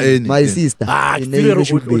 any my sister. His name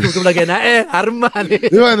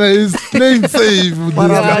safe.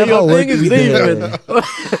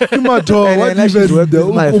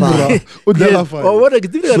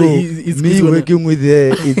 Me working with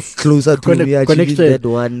it's closer to me achieving that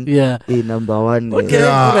one. Yeah. Number one. Okay,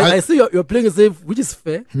 I see you're playing safe, which is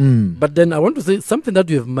fair. But then I want to say something that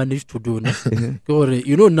you have managed to do.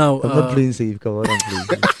 You know now. I'm not playing safe. Come on, I'm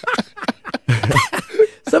playing.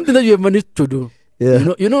 Something that you have managed to do.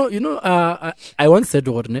 Yeah. I once said,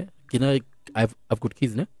 I've got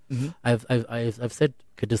kids, ne? I've said,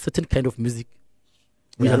 okay, there's certain kind of music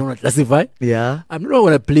which I don't want to classify. Yeah. I'm not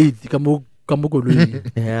going to play it.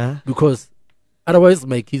 Yeah. Because otherwise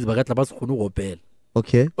my kids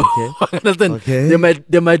okay. Understand? Okay.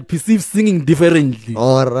 They might perceive singing differently.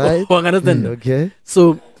 All right. Understand? Okay.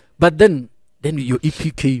 So, but then your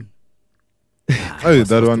EP came. Hey,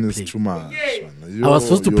 that one is too much. I was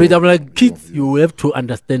supposed to play that. I'm like, kids, you have to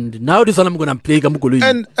understand. Now this one I'm gonna play.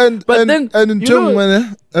 And in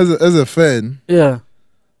German, as a fan, yeah,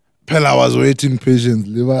 Pella was waiting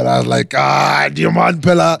patiently, but I was like, demand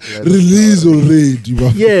Pella release already.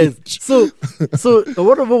 Yes. So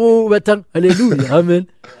whatever we're talking, hallelujah, amen.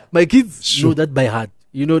 My kids know that by heart.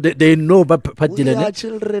 You know, they know but we are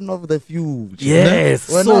children of the future. Yes.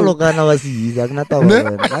 So what's not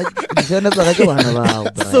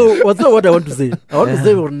what I want to say. I want to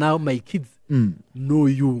say now my kids know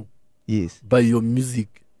you by your music.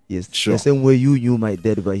 Yes, sure. The same way you knew my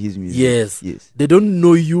dad by his music. Yes. They don't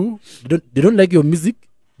know you. They don't like your music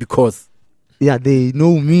because they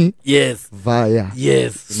know me. Yes. Via.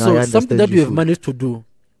 Yes. So something that you have managed to do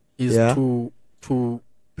is to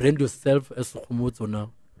brand yourself as Kgotso now.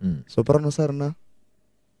 Soprano Sarna.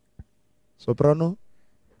 Soprano.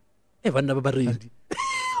 Vana ba ready.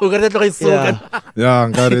 Yeah,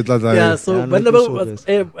 so by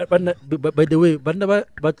the way,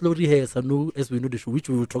 Batlo rehearse as we know the show, which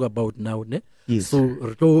we will talk about now. Yes. So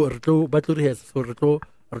Batlo rehearse,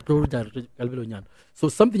 so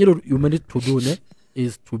something you managed to do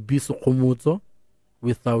is to be Kgotso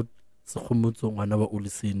without Kgotso Ngwana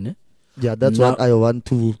Ulisine. Yeah, that's now, what I want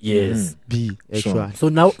to be actually. Sure. So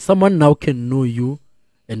now someone now can know you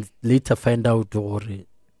and later find out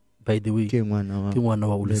by the way,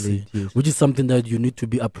 which is something that you need to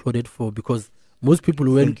be applauded for because most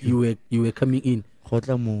people when you were coming in. So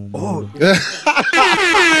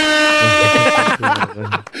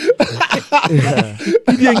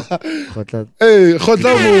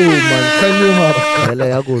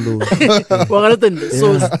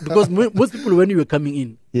because most people when you were coming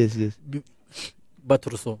in, yes, but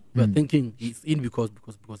also we are thinking he's in because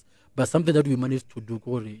but something that we managed to do,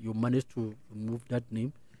 you managed to remove that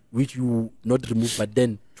name, which you not remove, but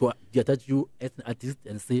then to attach you as an artist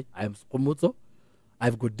and say I am Segomotso,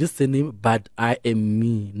 I've got this name, but I am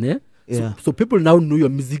me. Yeah. So people now know your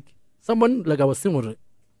music. Someone like I was saying,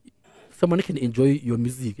 someone can enjoy your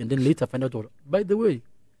music and then later find out. By the way,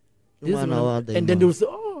 and then they will say,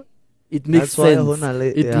 "Oh, it makes sense.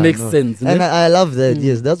 It makes sense." And I love that.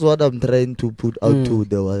 Yes, that's what I'm trying to put out to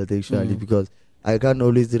the world actually because I can't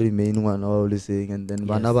always remain one always saying and then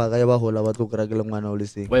bana ba ga ba hola ba tlo kra ke le ngwana always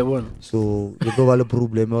saying. So you go ba le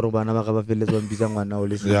problem or bana ba ga ba fele tswa mbisa ngwana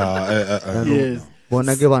always saying. Yeah. Yes.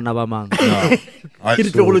 Bona ke bana ba mang. Ke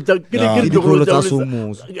ditlogolo tsa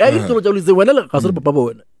somo. Ya ditlogolo tsa letse wena le ga se papa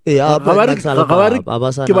bona. Ke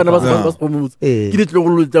bana ba Segomotso. Ke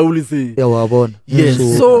ditlogolo tsa letse. Ya wa bona. Yes.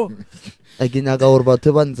 So I ke nyaka gore batho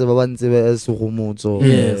ba ntse ba Segomotso.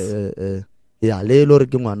 Yeah, le lo re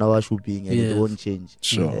ke ngwana wa Shuping and it won't change.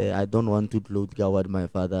 Sure. I don't want to gloat ka what my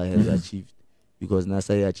father has achieved because na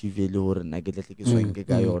sa achieve le hore na ke tle ke swenge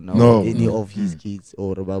ka yona or any of his kids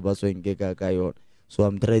or ba swenge ka yona. So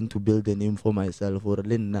I'm trying to build a name for myself or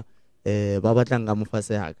le nna ba batlang ka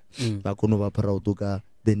mofase haka ba kono ba proud ka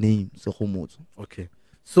the name Segomotso. Okay.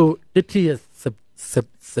 So 30th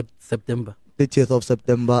September 30th of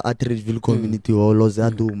September Atteridgeville community hall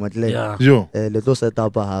Lozadu matle yo le tlo set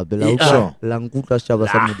up ha bela la nkutla shaba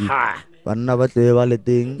sa modimo banna ba tle ba le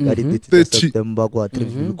teng ka di 30 September kwa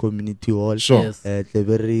Atteridgeville Community Hall. Sure. Tle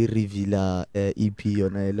be re reveala EP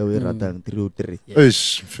yona ele we ratang 303.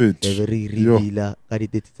 Eish, fit. Tle be re reveala ka di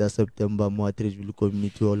 30 September mo Atteridgeville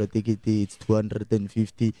Community Hall. Ticket it's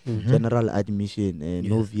 250 general admission,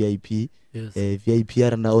 no VIP. VIP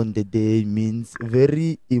arena on the day means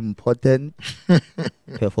very important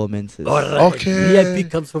performances. All right. Okay. VIP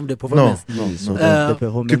comes from the performance. So the Ke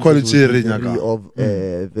quality performances e will re be nyaka. of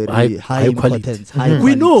very high importance. Quality.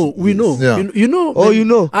 We know. Yes. You know. Oh, you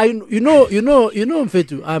know. You know,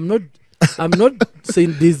 Mfetu. I'm not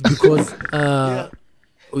saying this because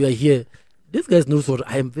we are here. These guys know so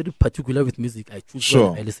I am very particular with music. I choose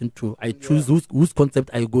what I listen to. I choose whose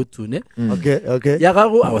concept I go to. Ne? Okay.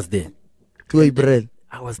 Yagago, I was there. To April.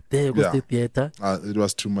 I was there. Go to the theater. It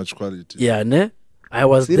was too much quality. Yeah, ne? I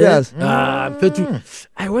was Serious? there.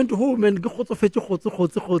 I went home and Kgotso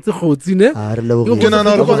ne?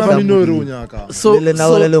 So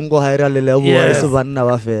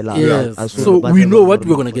we know what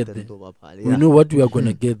we're gonna get there. We know what we are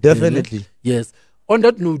gonna get there. Definitely. Yes. On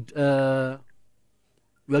that note,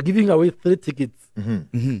 we are giving away 3 tickets,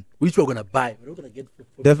 which we're gonna buy. We're not gonna get for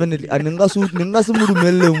Definitely. And ninga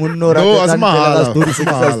mudumele munno No, asmahala.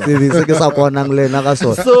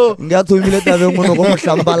 So ngathumile tabe ngono go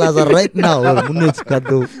mhlambalaza right now munno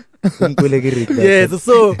tsikado yes,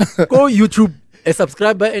 so go YouTube, a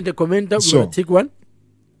subscriber and a commenter. We're gonna take one.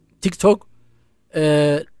 TikTok,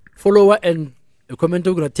 follower and a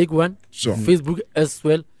commenter. We're gonna take one. Sure. Facebook as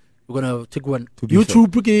well. We're gonna take one. be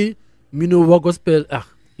YouTube, okay. Mmino Wa Gospel.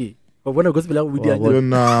 Bafana gospel we did.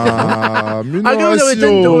 Mmino Wa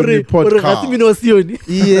Sione Podcast.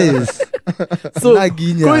 Yes. So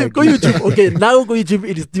go YouTube. Okay, now go YouTube.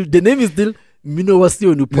 It is still the name is still Mmino Wa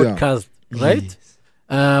Sione Podcast, right?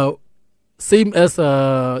 Yes. Same as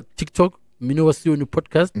TikTok, Mmino Wa Sione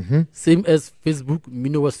Podcast. Same as Facebook,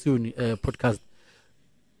 Mmino Wa Sione Podcast.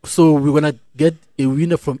 So we're gonna get a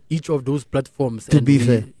winner from each of those platforms. To be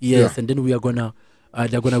fair, yes, and then we are gonna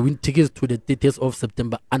they're gonna win tickets to the 30th of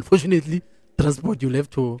September. Unfortunately, transport you'll have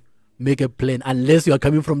to make a plan unless you are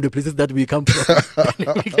coming from the places that we come from.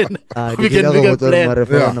 we can make a plan.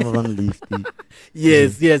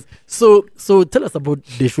 Yes. So tell us about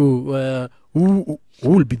the show. Who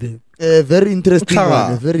will be there? Very interesting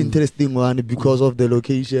one because of the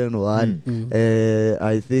location one.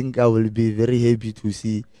 I think I will be very happy to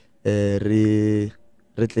see go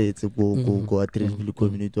Atteridgeville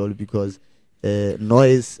Community Hall because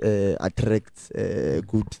noise attracts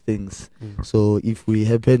good things. So if we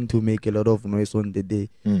happen to make a lot of noise on the day,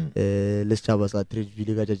 let's have us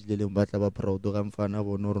Atteridgeville proud.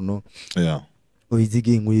 Yeah.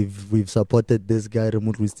 We've supported this guy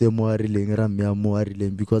remotely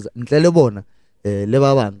because ntlele bona le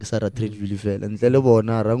ba bang ke sa Atteridgeville fela ntlele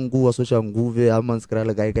bona rangu wa social nguve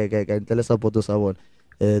amanskrala guy ntlele support sa bona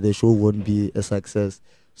the show won't be a success.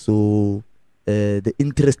 So the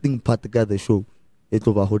interesting part of the show it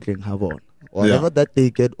will be holding have on whatever that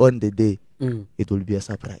they get on the day it will be a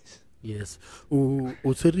surprise. Yes.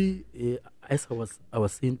 Sorry, as I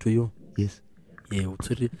was saying to you. Yes. Yeah,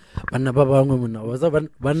 banna ba bangwe mona was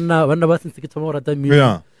banna ba since ke tsama rata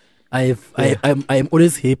music. I'm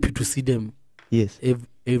always happy to see them. Yes.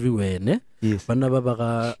 Everywhere, ne? Yes. Banna ba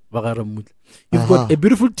ga ramut. You've got a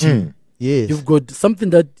beautiful team. Yes. You've got something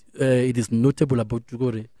that it is notable about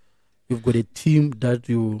you. You've got a team that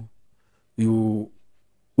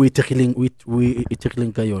we tackling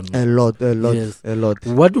kayon. A lot. Yes. A lot.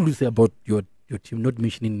 What do you say about your team? Not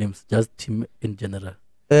mentioning names, just team in general.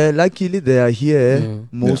 Luckily they are here,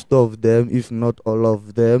 most of them, if not all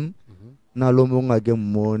of them. Nalomonga get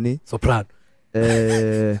money. Soprano.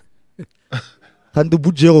 Handu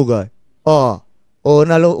bujego guy.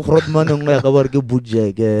 Nalo Rodman ngaka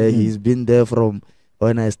bujeg. He's been there from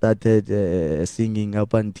when I started singing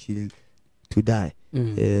up until today.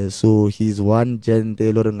 So he's one gen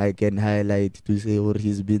tailoring I can highlight to say or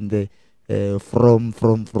he's been there. From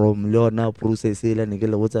Leona process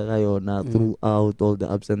throughout all the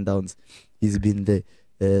ups and downs he's been there.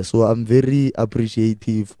 So I'm very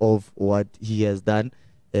appreciative of what he has done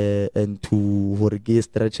and to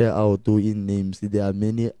stretch out in names. There are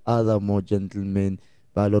many other more gentlemen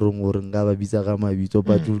but you'll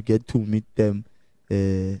get to meet them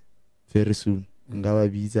very soon. Yeah,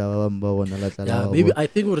 maybe I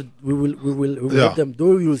think we will let them,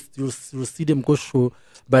 though you'll see them go show.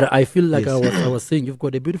 But I feel like I was saying, you've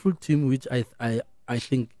got a beautiful team, which I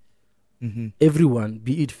think everyone,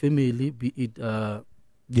 be it family, be it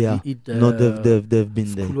they've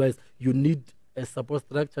been there. You need a support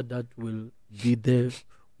structure that will be there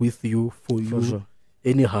with you for you. Sure.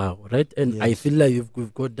 anyhow, right? And I feel like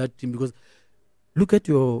we've got that team because look at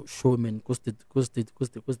your show, man. Coasted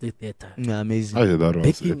Theater. Yeah, amazing. I hear that was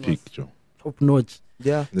Backing epic, was Joe. top notch.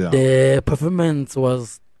 Yeah. The performance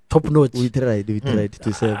was top notch. We tried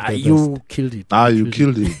to serve the You killed it. You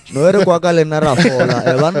killed it. no re kwa ka lena ra fola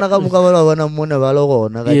e banna ka muka ba bona mone ba lo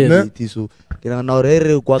gona ka diti so ke na na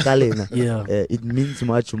re kwa ka lena it means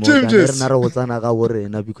much more than re na re botsana ka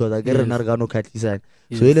borena because a ke re na re ka no khatlisana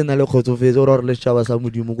so ile na le khotsofetse o re le tshaba sa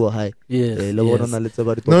modimo go high le bona na le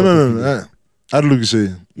tseba di no a re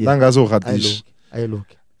lokise nanga so khatlish I look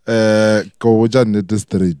go ja net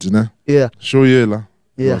straight na show yela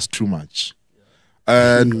was too much.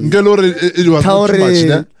 And it was not too much,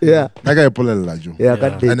 ne? Naga ipolella jo.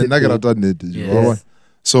 And naga rata net jo.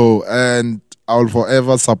 So and I will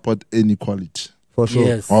forever support any quality. For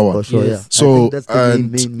sure. For sure. Yeah. So that's the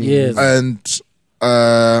main. And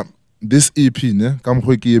this EP ne kam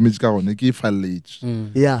go ke image ka gone ke fallage.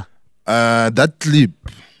 Yeah. That clip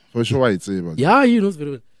for sure I say about. Yeah, he knows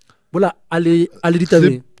very well. Bola ali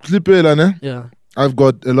clip ela ne? Yeah. I've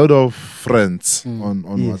got a lot of friends on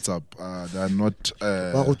WhatsApp. They are not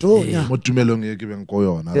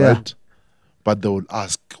right? But they will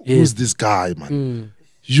ask, who's this guy, man?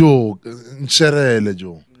 Yo, Nsherele,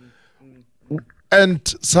 Joe. And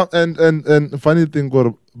funny thing,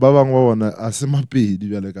 Baba Ngwana asemapi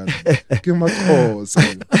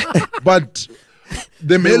but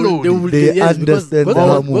the melody they understand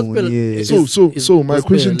harmony. So my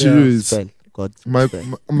question to you is my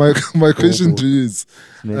question to you is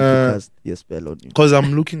because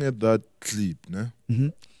I'm looking at that clip, ne?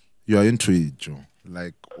 You are into it, Joe.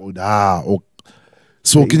 Like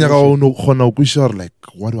so can you like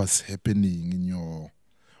what was happening in your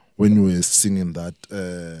when you were singing that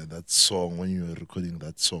that song, when you were recording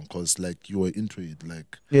that song, because like you were into it,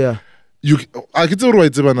 like I can tell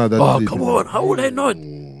right about that. Oh, come on, how would I not?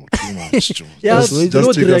 Too much, Joe. Just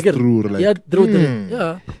take us through, like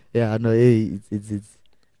no, it's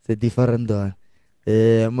a different one.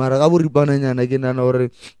 Mara ga boripana nyana ke nana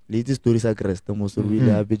hore le tse stories a Kreste mo so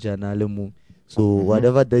really a bejana le mo. So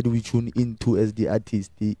whatever that we tune into as the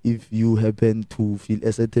artist, if you happen to feel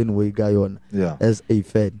a certain way guy on as a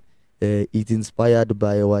fan, it's inspired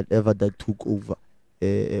by whatever that took over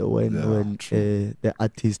when the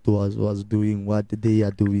artist was doing what they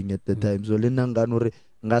are doing at the time. So le nanga no re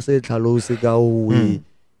nga se tlhalose ka o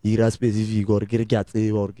ira specific or ke re ke a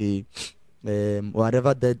tseba or ke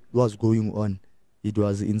whatever that was going on, it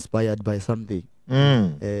was inspired by something.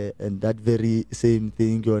 And that very same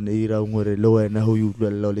thing on ira ngore lo wena ho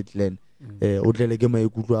utlwela le tlen o tlele ke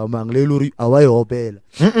maikutlo a mang le lori a wa e opela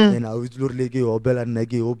and a utlwe le ke opela nna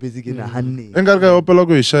ke opetse ke na hanne enka ka opela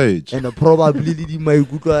go ishage and probably le di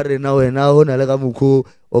maikutlo a rena wena hona le ka mokho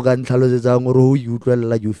o ka ntlhalosetsa ngore ho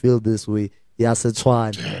utlwela you feel this way ya se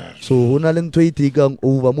tshwana so hona le ntwe e takeang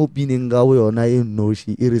over mo pineng ga o yona e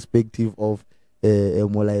noshi irrespective of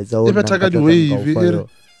molaetsa o nna ka wave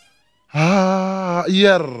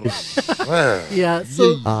yeah. So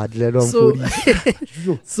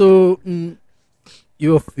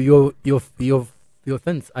your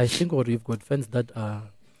fans, I think, or you've got fans that are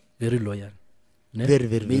very loyal. Ne? Very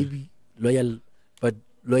maybe loyal, but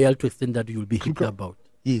loyal to extent that you'll be happy about.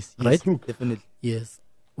 Yes, right? Definitely. Yes.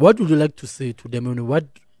 What would you like to say to them? And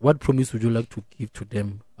what promise would you like to give to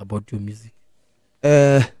them about your music?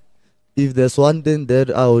 If there's one thing that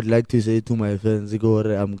I would like to say to my fans,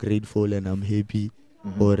 I'm grateful and I'm happy.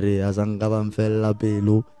 Or azangabam fella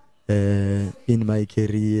pelo in my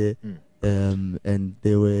career, and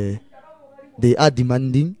they are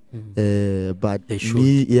demanding, but they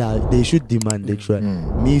should. They should demand actually.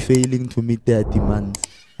 Me failing to meet their demands,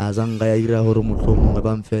 azanga ira hore motho mongwe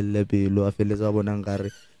ba mfelle pelo a feletsa bona ngare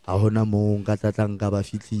a hona mo nka tlatlang ka ba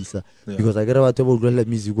fitlisa because I get batho ba utlwela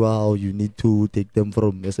music wow you need to take them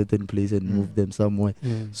from a certain place and move them somewhere.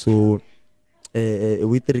 So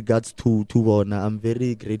with regards to bona, I'm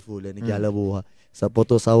very grateful and ke a leboha support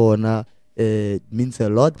sa bona means a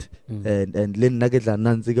lot and le nna ke tla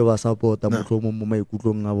nna ntse ke ba supporta motho mo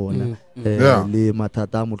maikutlong a bona le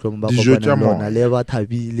mathata motho ba kopana bona le ba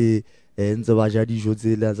thabile ntse ba ja dijo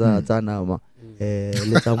tsela tsa nama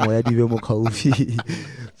le tsa moya di be mo khaufi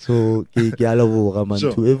so ke a leboga man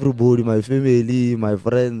to everybody, my family, my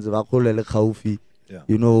friends ba khole le khaufi,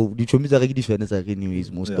 you know di chomi tsa ke di fans tsa ke anyways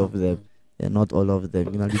most of them. Not all of them,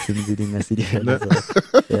 you know,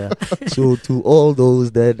 So to all those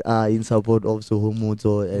that are in support of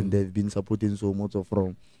Segomotso and they've been supporting Segomotso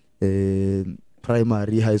from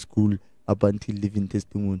primary, high school up until living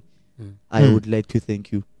testimony, I would like to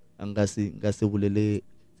thank you. But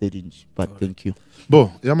thank you.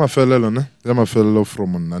 Bo, yama fellow ne? Yama fellow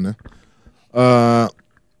from nane.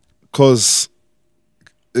 Cause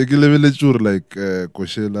like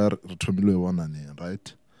Koshela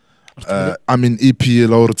right? I mean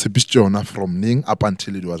EPL or Tepishona from Ning up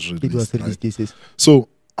until it was released. Right? So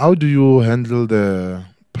how do you handle the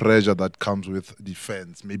pressure that comes with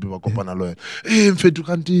defense? Maybe wakopana lawyer.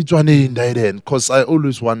 Because I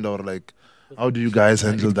always wonder like how do you guys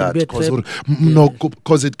handle that?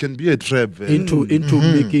 Because it can be a trap into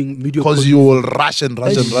making mediocre. Because you will rush. Then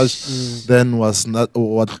was not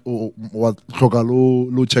what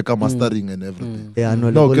Kgotso check mastering and everything. Yeah,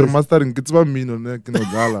 no. Mastering. It's about Mminno.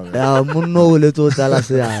 Yeah, Mminno leto dala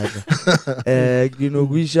se.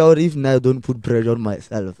 We shout if now don't put pressure on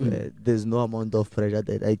myself. There's no amount of pressure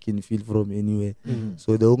that I can feel from anywhere.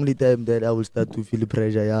 So the only time that I will start to feel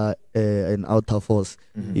pressure, an outer force,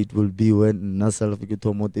 it will be when myself get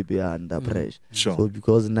to be under pressure. Sure. So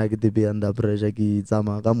because na get be under pressure, ki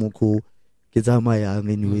tsama ka moko ke tsama yang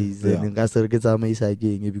anyways. And ka se ke tsama isa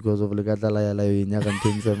again because of le ka tla ya la yenya ka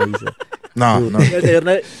nteng tsama isa. No. Ya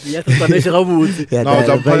tshwanetse ga botse. Ya ba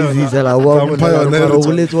izisa la wa mo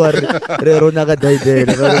go le tswa re rona ka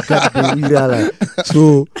daidele re ka irala.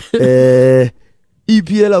 So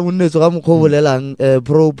EPL a monetso ga mokgo bolelang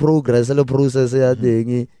progress le process ya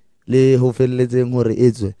teng le ho felletseng hore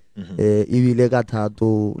etswe ibile ka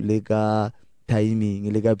thato le ka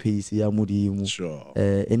timing le ka pace ya modimo.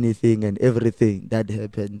 Anything and everything that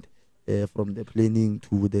happened from the planning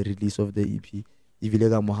to the release of the EP ibile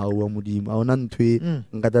ka mohau wa modimo a ona ntwe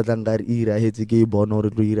nka tla nka re ira hetse ke bona hore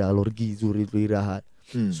tlo ira lo re ke itse hore tlo ira ha.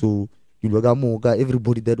 So you look at moka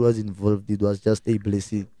everybody that was involved, it was just a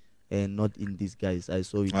blessing and not in these guys. I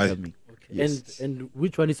saw it coming. Yes. And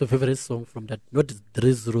which one is your favorite song from that? Not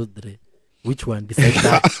 303. Which one besides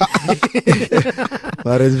that?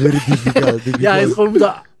 But it's very difficult. Yeah, it's from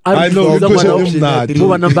the I know to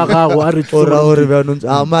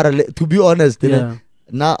be honest,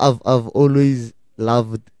 now I've always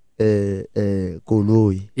loved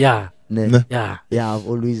Koloi. Yeah. I've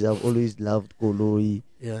always loved Koloi.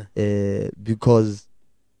 Because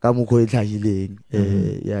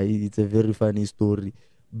it's a very funny story.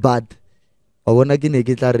 But I wanna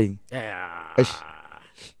get a ring.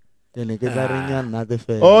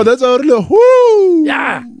 Oh, that's our whoo!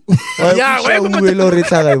 Yeah.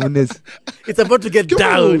 It's about to get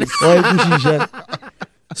down.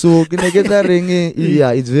 So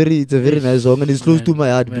it's a very nice song and it's close to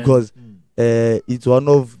my heart because it's one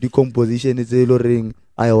of the composition. It's a ring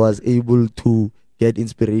I was able to get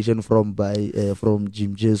inspiration from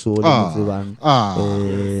Jim Jeso,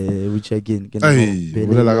 which again can you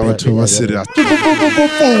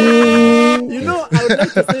know, I would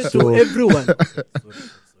like to say to everyone.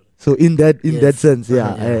 So in that sense,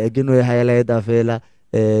 again we highlight a fella.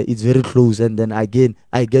 It's very close, and then again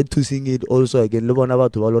I get to sing it also again.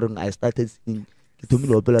 I started singing. Back then,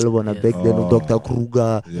 Dr.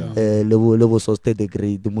 Kruger, level Soste the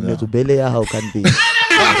Great, the Munetu Belea, how can be?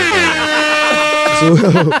 So,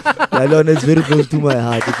 it's very close to my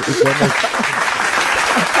heart.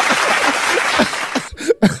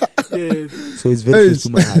 So it's very close to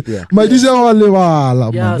my heart. So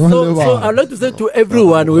I'd like to say to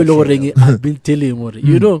everyone who I've been telling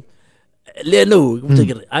you know, Leno,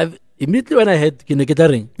 immediately when I heard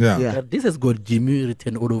Kineketaring, this has got Jimmy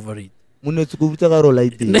written all over it. I'm telling you,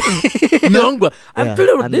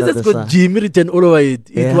 this has got Jimmy written all over it.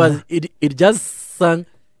 It just sang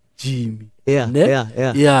Jimmy.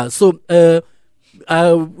 Yeah. So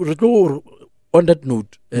on that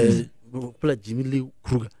note, Jimmy Lee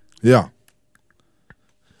Kruger. Yeah.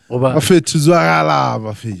 Okay,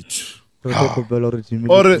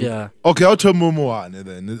 I'll tell Momo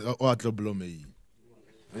then.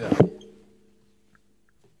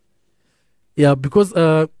 Yeah, because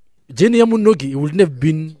Jenny Amunogi wouldn't have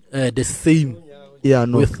been the same.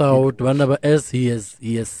 Without whatever else he has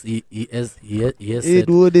it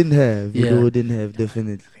wouldn't have. It wouldn't have,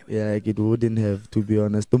 definitely. Yeah, it wouldn't have, to be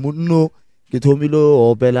honest. The Mminno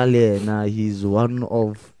Kitomilo Obela Lena, he's one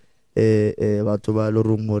of Batubalo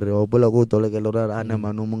Rumore or Bolago Tolegalora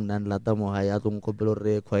Anamanum Nan Latamo Hayatum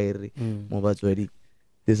Copelore Query Mobatweri.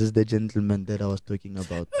 This is the gentleman that I was talking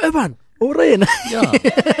about. Evan, Orena.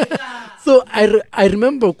 So I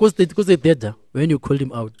remember because they did when you called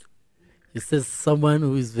him out. He says someone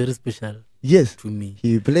who is very special. Yes, to me.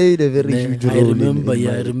 He played a very huge role.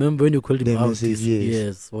 I remember when you called him out.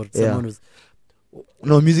 Yes, or someone who's.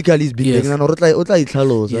 No, musically is big. Yes. Yeah.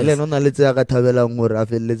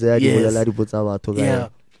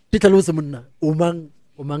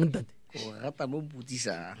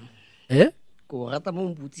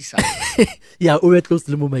 Yeah, we were close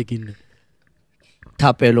to the mic in.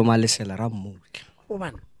 Tapelo malesela rammo. Oh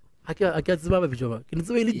man. ke tseba ba bijwa ke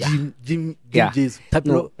ntse ile Jim Yeah. James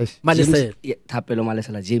Tapelo Malesela. Tapelo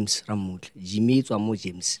Malesela James Ramutle Jimmy tswa mo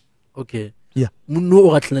James Okay. Yeah. Mminno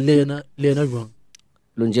o gatlana le yena jwang?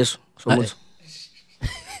 Lonjeso Somotso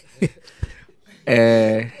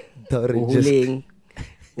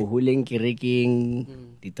Huleng ke reking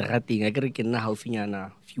diterateng a ke re ke nna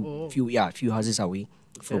haufinyana few houses away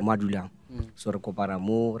from Madulang. So re kopana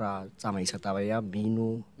mo ra tsamaisa taba ya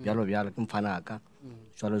Mmino bjalo ke mfanaka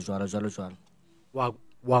jwalo. Wa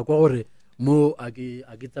kwa gore mo a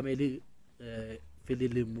ke tsamaile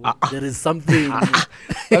felele mo there is something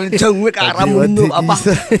Tengwe ka ramuno apa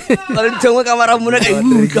tengwe ka maramuno ka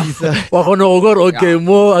imuka wa gona go gore okay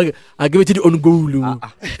mo a ke betse di on goal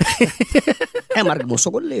mara mo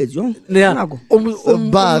sokoletse yo nako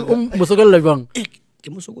mo sokolla jwang ke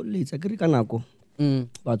mo sokolletsa ke re ka nako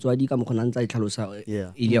batswadi ka mogona ntsa itlhalosa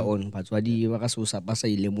ile on batswadi ba ka se ba sa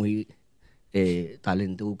ile mo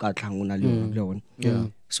talent o ka tlhangona le yona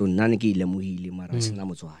so nna ne ke ile mo ile mara sina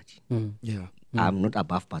motswadi I'm not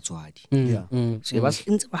above batswadi so ba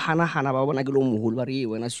ntse ba hana ba bona ke lo moholo ba re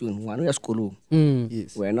wena Sione ngwana ya sekolong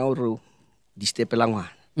wena o re di stepela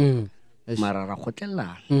ngwana mara ra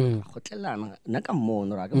khotlelana nna ka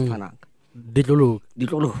mmono ra ke mfanaka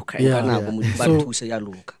ditloloka ka nako mo ba thusa ya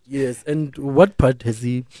loka. Yes, and what part has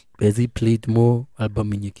he played more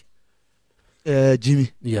album yake?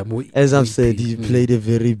 Jimmy, as I've said, he played a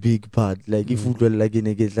very big part. Like if you like in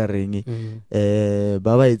a getlaring,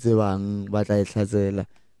 Baba itse bang ba tla itlhatsela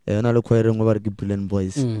yona le khoereng wa re ke Bullen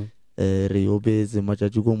Boys re obetse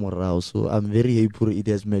matjatji go morao, so I'm very happy it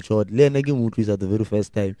has matured. Le nna ke motho at the very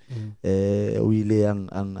first time o ile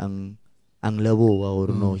ang lebo or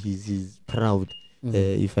no, he's proud,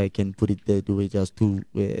 if I can put it that way, just to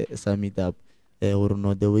sum it up, or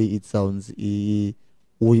no, the way it sounds we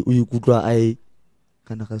kutlwa I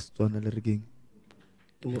kana ka Setswana le re keng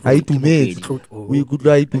I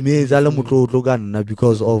kutlwa I tumetse ala motlotlo ka nna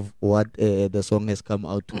because of what the song has come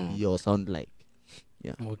out to be or sound like.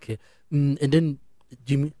 Yeah. Okay. And then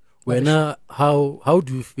Jimmy, how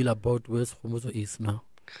do you feel about where Segomotso is now?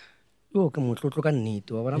 Yo ke motlotlo ka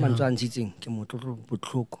nnete wa bona mantswe a ntshitseng ke motlotlo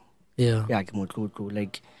botlhoko. Yeah ke motlotlo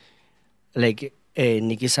like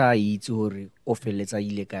ne ke sa itse hore o feletsa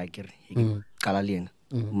ile ka kere kala le ena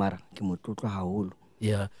mara ke motlotlo haholo.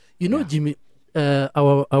 Yeah, you know Jimmy,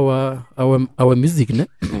 our music ne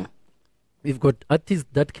we've got artists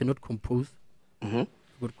that cannot compose, we've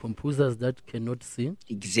got composers that cannot sing,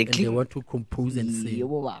 exactly, and they want to compose and sing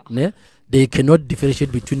ne? They cannot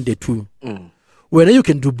differentiate between the two. Whether you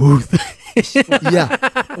can do both. Yeah.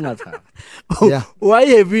 Why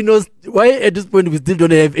have we not? Why at this point we still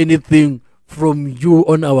don't have anything from you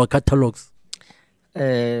on our catalogs?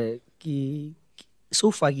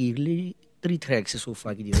 So far, 3 tracks so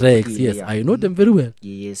far. Tracks, yes, I know them very well.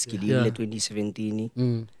 Yes, ke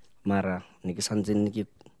 2017. Mara ne ke santse ne ke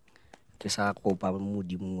sa kopa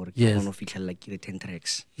modimo gore ke gona fitlhella ke 10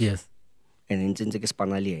 tracks. Yes. And ntse ke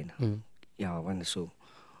spana le ena. Yeah, one so.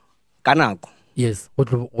 Kanako. Yes, go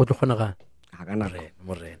tlo gona ga kana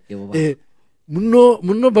morena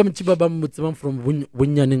Mminno ba mtsiba ba motsebang from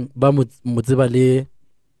bonyaneng ba motseba le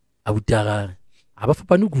abutagare a ba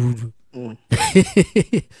fapane kudu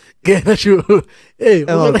ke na sho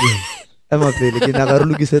ema pele ke na ga re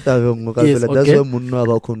lokise tabeng ka pele that's why Mminno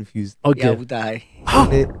ba confused. Okay, abutai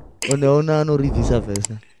ona no revisa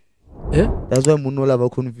first. That's why Mminno la ba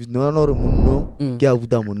confused. No Mminno ke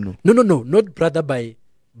abuta Mminno. No, not brother by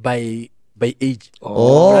age.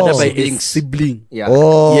 Brother by a sibling. Yeah.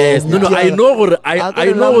 Yes. No. I know what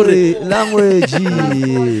I know language.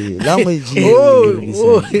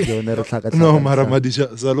 No, mara madisha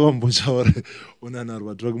zalo mbocha hore ona na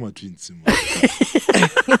ba drug ma twins mo.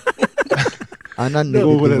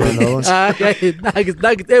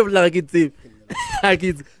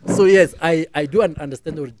 So yes, I do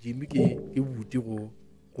understand what Jimmy ke buti go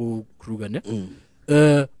Kruger ne.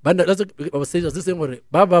 But that's what I was saying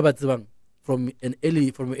Baba tsebang from an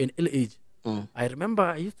early age. I remember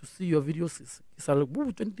I used to see your videos. It's like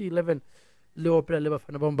 2011. Le opera le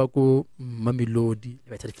Bafana ba ko Mamelodi.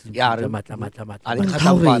 Yeah, matla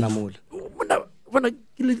mole.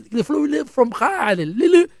 Le flow from Khale.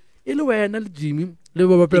 Le wena le Jimmy. Le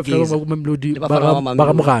ba opera ba ko Mamelodi. Ba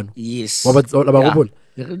Mogano. Yes. Ba go bona.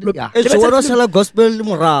 It's what was la gospel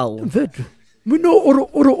morao.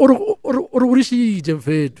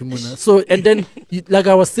 So and then like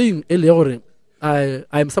I was saying earlier, I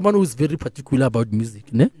am someone who is very particular about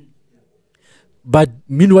music, ne? But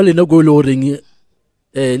meanwhile, in a go loading,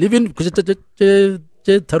 living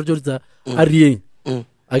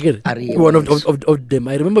again, one of them.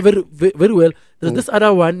 I remember very well. There's this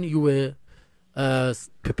other one you were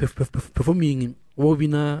performing wo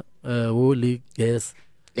bina wo le guess.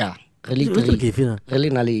 Yeah. Really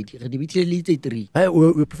naledi. Really bitile le 3.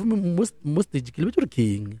 We performing most stage ke le better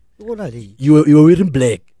king. You were wearing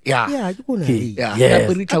black. Yeah. Yeah.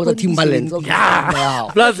 Yes. Timberlands. Yeah.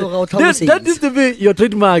 Plus, that is to be your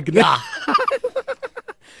trademark. Yeah.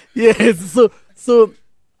 Yes. So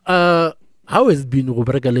how has it been go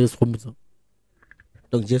bereka le Segomotso?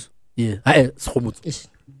 Long Jesu. Yeah. Segomotso.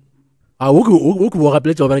 Wo go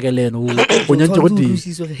rapela tsa bereka le ena o nyantse go di.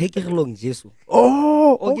 He ke Long Jesu.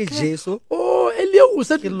 Oh, okay. Jesu. Oh, Elia o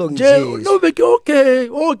said Long Jesu. No, okay.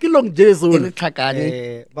 Oh, ke Long Jesu. Ke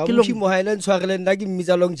tlhakane. Ba motho mo haela ntshwarele nna ke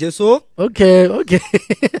mmitsa Long Jesu. Okay.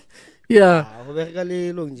 Yeah. Go bereka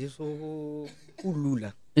le Long Jesu go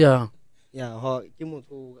lula. Yeah. Yeah, ke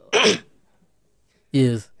motho.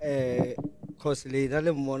 Yes. Cause le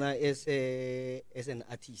le mona as an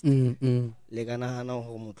artist. Le kana hana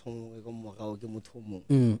go motlhong go mogao ke motho mo.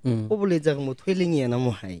 Go boletsa go motho eleng yena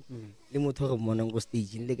mo hae. Le motho go mona go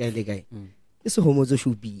stage le kae. E Segomotso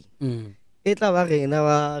Shuping. E tla ba rena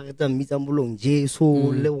ba re tsammitsa bolong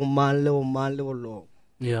Jesu le bo man le bolong.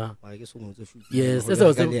 Yeah. Ba ke Segomotso Shuping. Yes, that's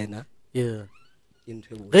also yena. Yeah.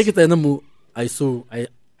 Re ke tsena mo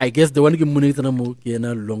I guess the one ke mone tsena mo ke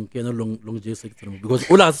ena long Jesu ke tsena because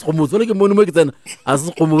all as Segomotso le ke mone mo ke tsena as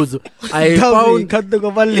Segomotso I found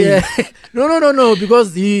no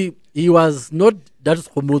because he was not that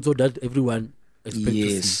Segomotso that everyone expected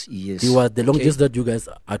to see. Yes. He was the long Jesu that you guys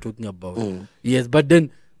are talking about. Yes, but then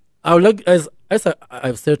I would like as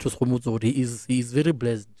I've said to Segomotso, he is very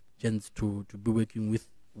blessed, gents, to be working with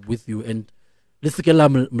you and lesikela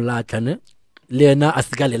mlatla ne Lena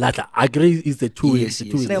asikale latla. Agree is the two. Yes.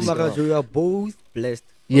 You are both blessed.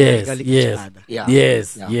 Yes. That's why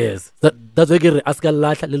asikale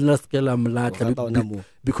latla le asikela mlatla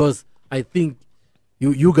because I think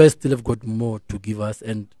you guys still have got more to give us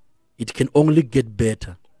and it can only get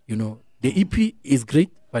better. You know, the EP is great,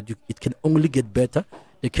 but it can only get better.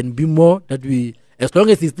 There can be more that as long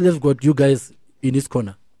as he still have got you guys in his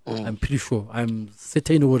corner. I'm pretty sure. I'm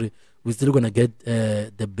certain we're still gonna get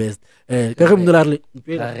the best. Yeah,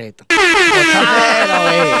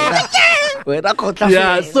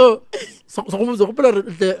 so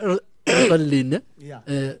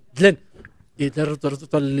Glenn,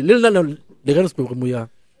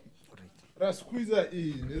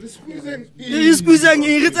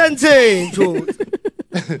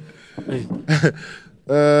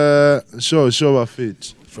 Sure,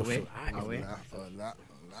 Bafit.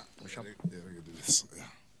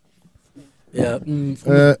 Yeah.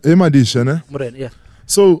 Emadisha, ne? Yeah.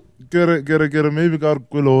 So, get maybe got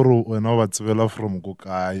Quiloro when I was vela from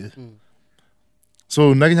Gokai.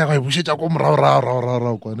 So, Nagina, I wish it to come ra.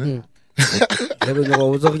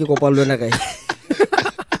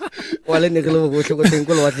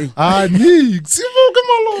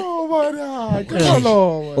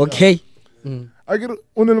 Okay. I get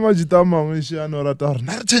only my Jitama when she anora.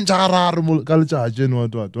 Not change our culture,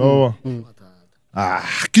 what.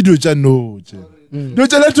 Kido chano. No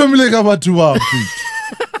tell to me like about 2 hours.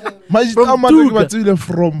 My Jitama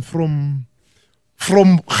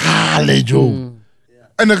from Halejo.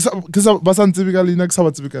 And Basan typically next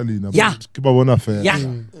Sabbath typically. Yeah. Kibabona fair. Yeah.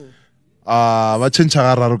 But change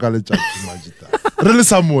our culture. Really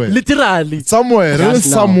somewhere. Literally. Somewhere.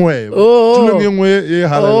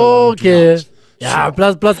 Oh. Okay. Yeah,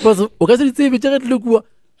 plus. Okay, it's a bit look.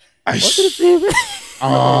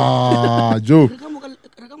 Joe.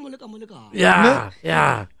 Yeah.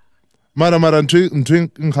 Mara ntwing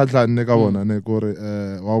nkhatla nne ka bona ne gore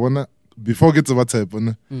wa bona before ke tseba tshepo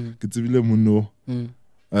ne ke tsebile Mminno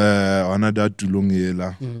ona da tulong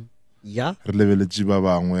ela ya re lebeletse ba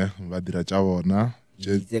bangwe ba dira tsa bona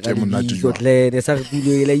je monna jo tle sa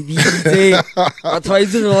tulo ela ibitse a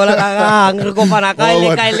tshwaitse go bola ka re kopana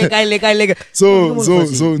kaile so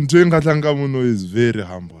ntwing nkhatlang ka Mminno is very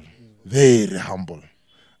humble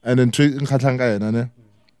and ntwing nkhatlang ka yena ne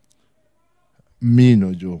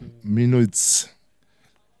Mminno Joe. Mminno it's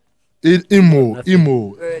imo.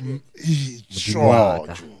 Sure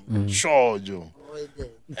Joe.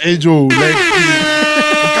 Hey Joe, like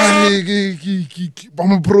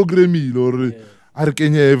I'm programming or I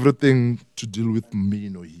can hear everything to deal with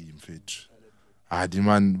Mminno him fit. I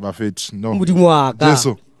demand Buffett no.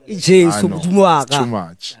 Jesus, too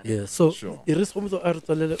much. Yeah, so it is almost or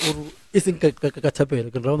isn't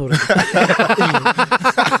Katapel can round.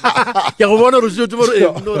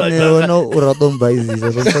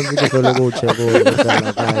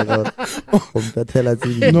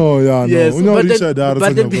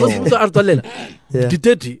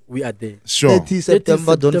 We are there. Sure. 30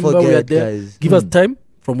 September, don't forget, guys. Give us time.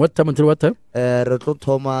 From what time until what time? Re tlo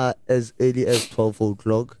thoma as early as 12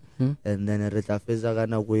 o'clock. And then re tla fetsa ka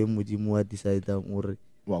nako e modimo wa decide gore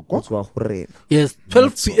wa tswa go rena. Yes,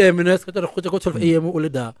 12 p.m. You know, it's 12 a.m.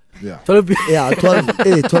 Oleda. Yeah. 12 p.m. Yeah,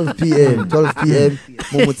 12 p.m. 12 p.m.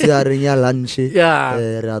 Mo motsiareng ya lunch.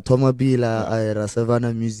 Yeah. Ra thoma bila ra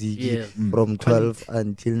Savannah music from 12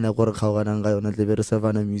 until na gore kgaogana ga yona tle be re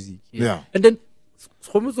Savannah music. Yeah. And then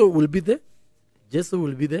Segomotso will be there. Jesu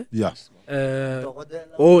will be there. Yes.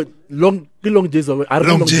 Long Jesu.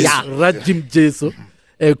 Long Jesu. Yeah, Rajim Jesu.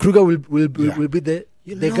 Kruger will be there.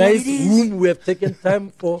 The guys whom we have taken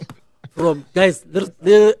time from guys,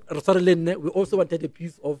 we also wanted a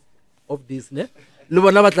piece of this.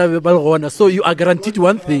 So you are guaranteed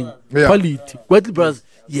one thing, quality. Brothers,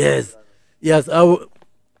 yes.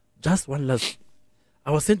 Just one last.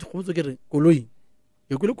 I was sent to Kgotso Koloi.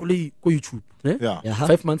 You go YouTube.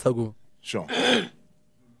 5 months ago. Sure.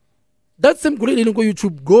 That same Koloi go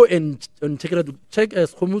YouTube. Go and check it out. Check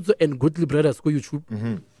Segomotso and Kgotso Brothers go YouTube.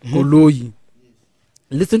 Koloi.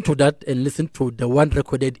 Listen to that and listen to the one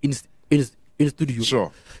recorded in studio.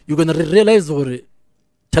 Sure. You're gonna realize our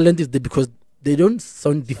talent is there because they don't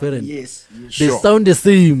sound different. Yes. They sound the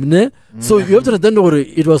same, ne? So you have to understand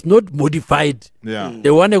it was not modified. Yeah.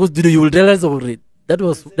 The one I was doing, you will realize it. That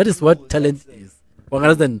is what talent is.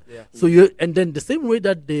 So and then the same way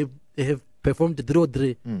that they have performed the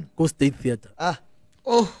Dre Go State Theatre.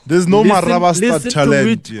 There's no Marabasta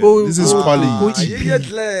talent. This is quality.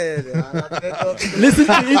 Listen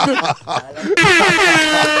to it.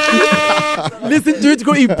 Listen to it.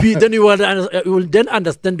 Go EP. Then you will then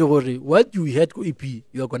understand the worry. What you had go EP,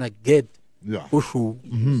 you are gonna get. Yeah. For sure.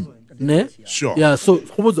 Ne? Sure. Yeah. So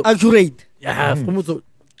Segomotso. Accurate. Yeah. Segomotso.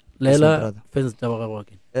 Lela fans taba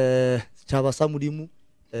working. Chaba sa modimo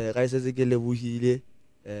ga isetse ke lebohile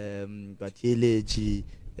batheletši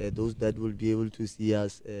those that will be able to see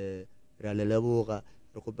us ra le leboga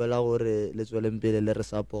re kopela gore le tsweleng pele le re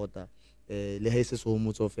supporta le ha ise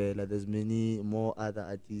Segomotso fela. There's many more other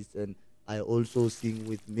artists and I also sing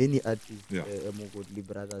with many artists mo Godly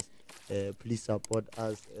Brothers. Please support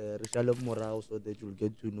us. Re shale morao so that you'll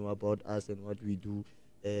get to know about us and what we do.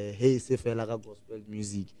 Hey se fela ka gospel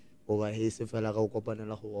music over hey se fela ka go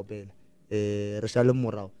kopanela go opela. Re shale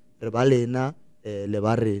morao re ba lena le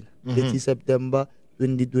ba rena 30 September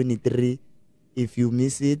 2023. If you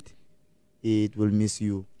miss it, it will miss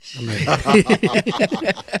you.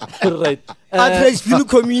 Right. Atteridgeville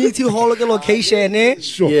Community Hall location, eh?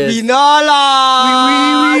 Sure. Yes. Binala.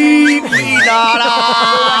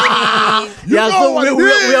 Yeah, so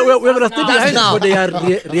we're gonna stay behind for their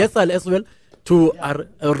rehearsal as well to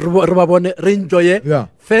enjoy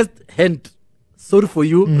first hand. Sorry for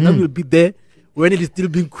you, that will be there when it is still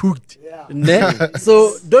being cooked.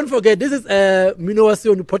 So don't forget, this is Mmino Wa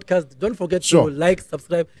Sione Podcast. Don't forget to like,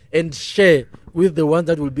 subscribe, and share with the ones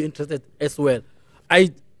that will be interested as well.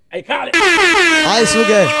 I can't. I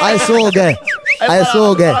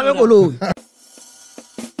saw.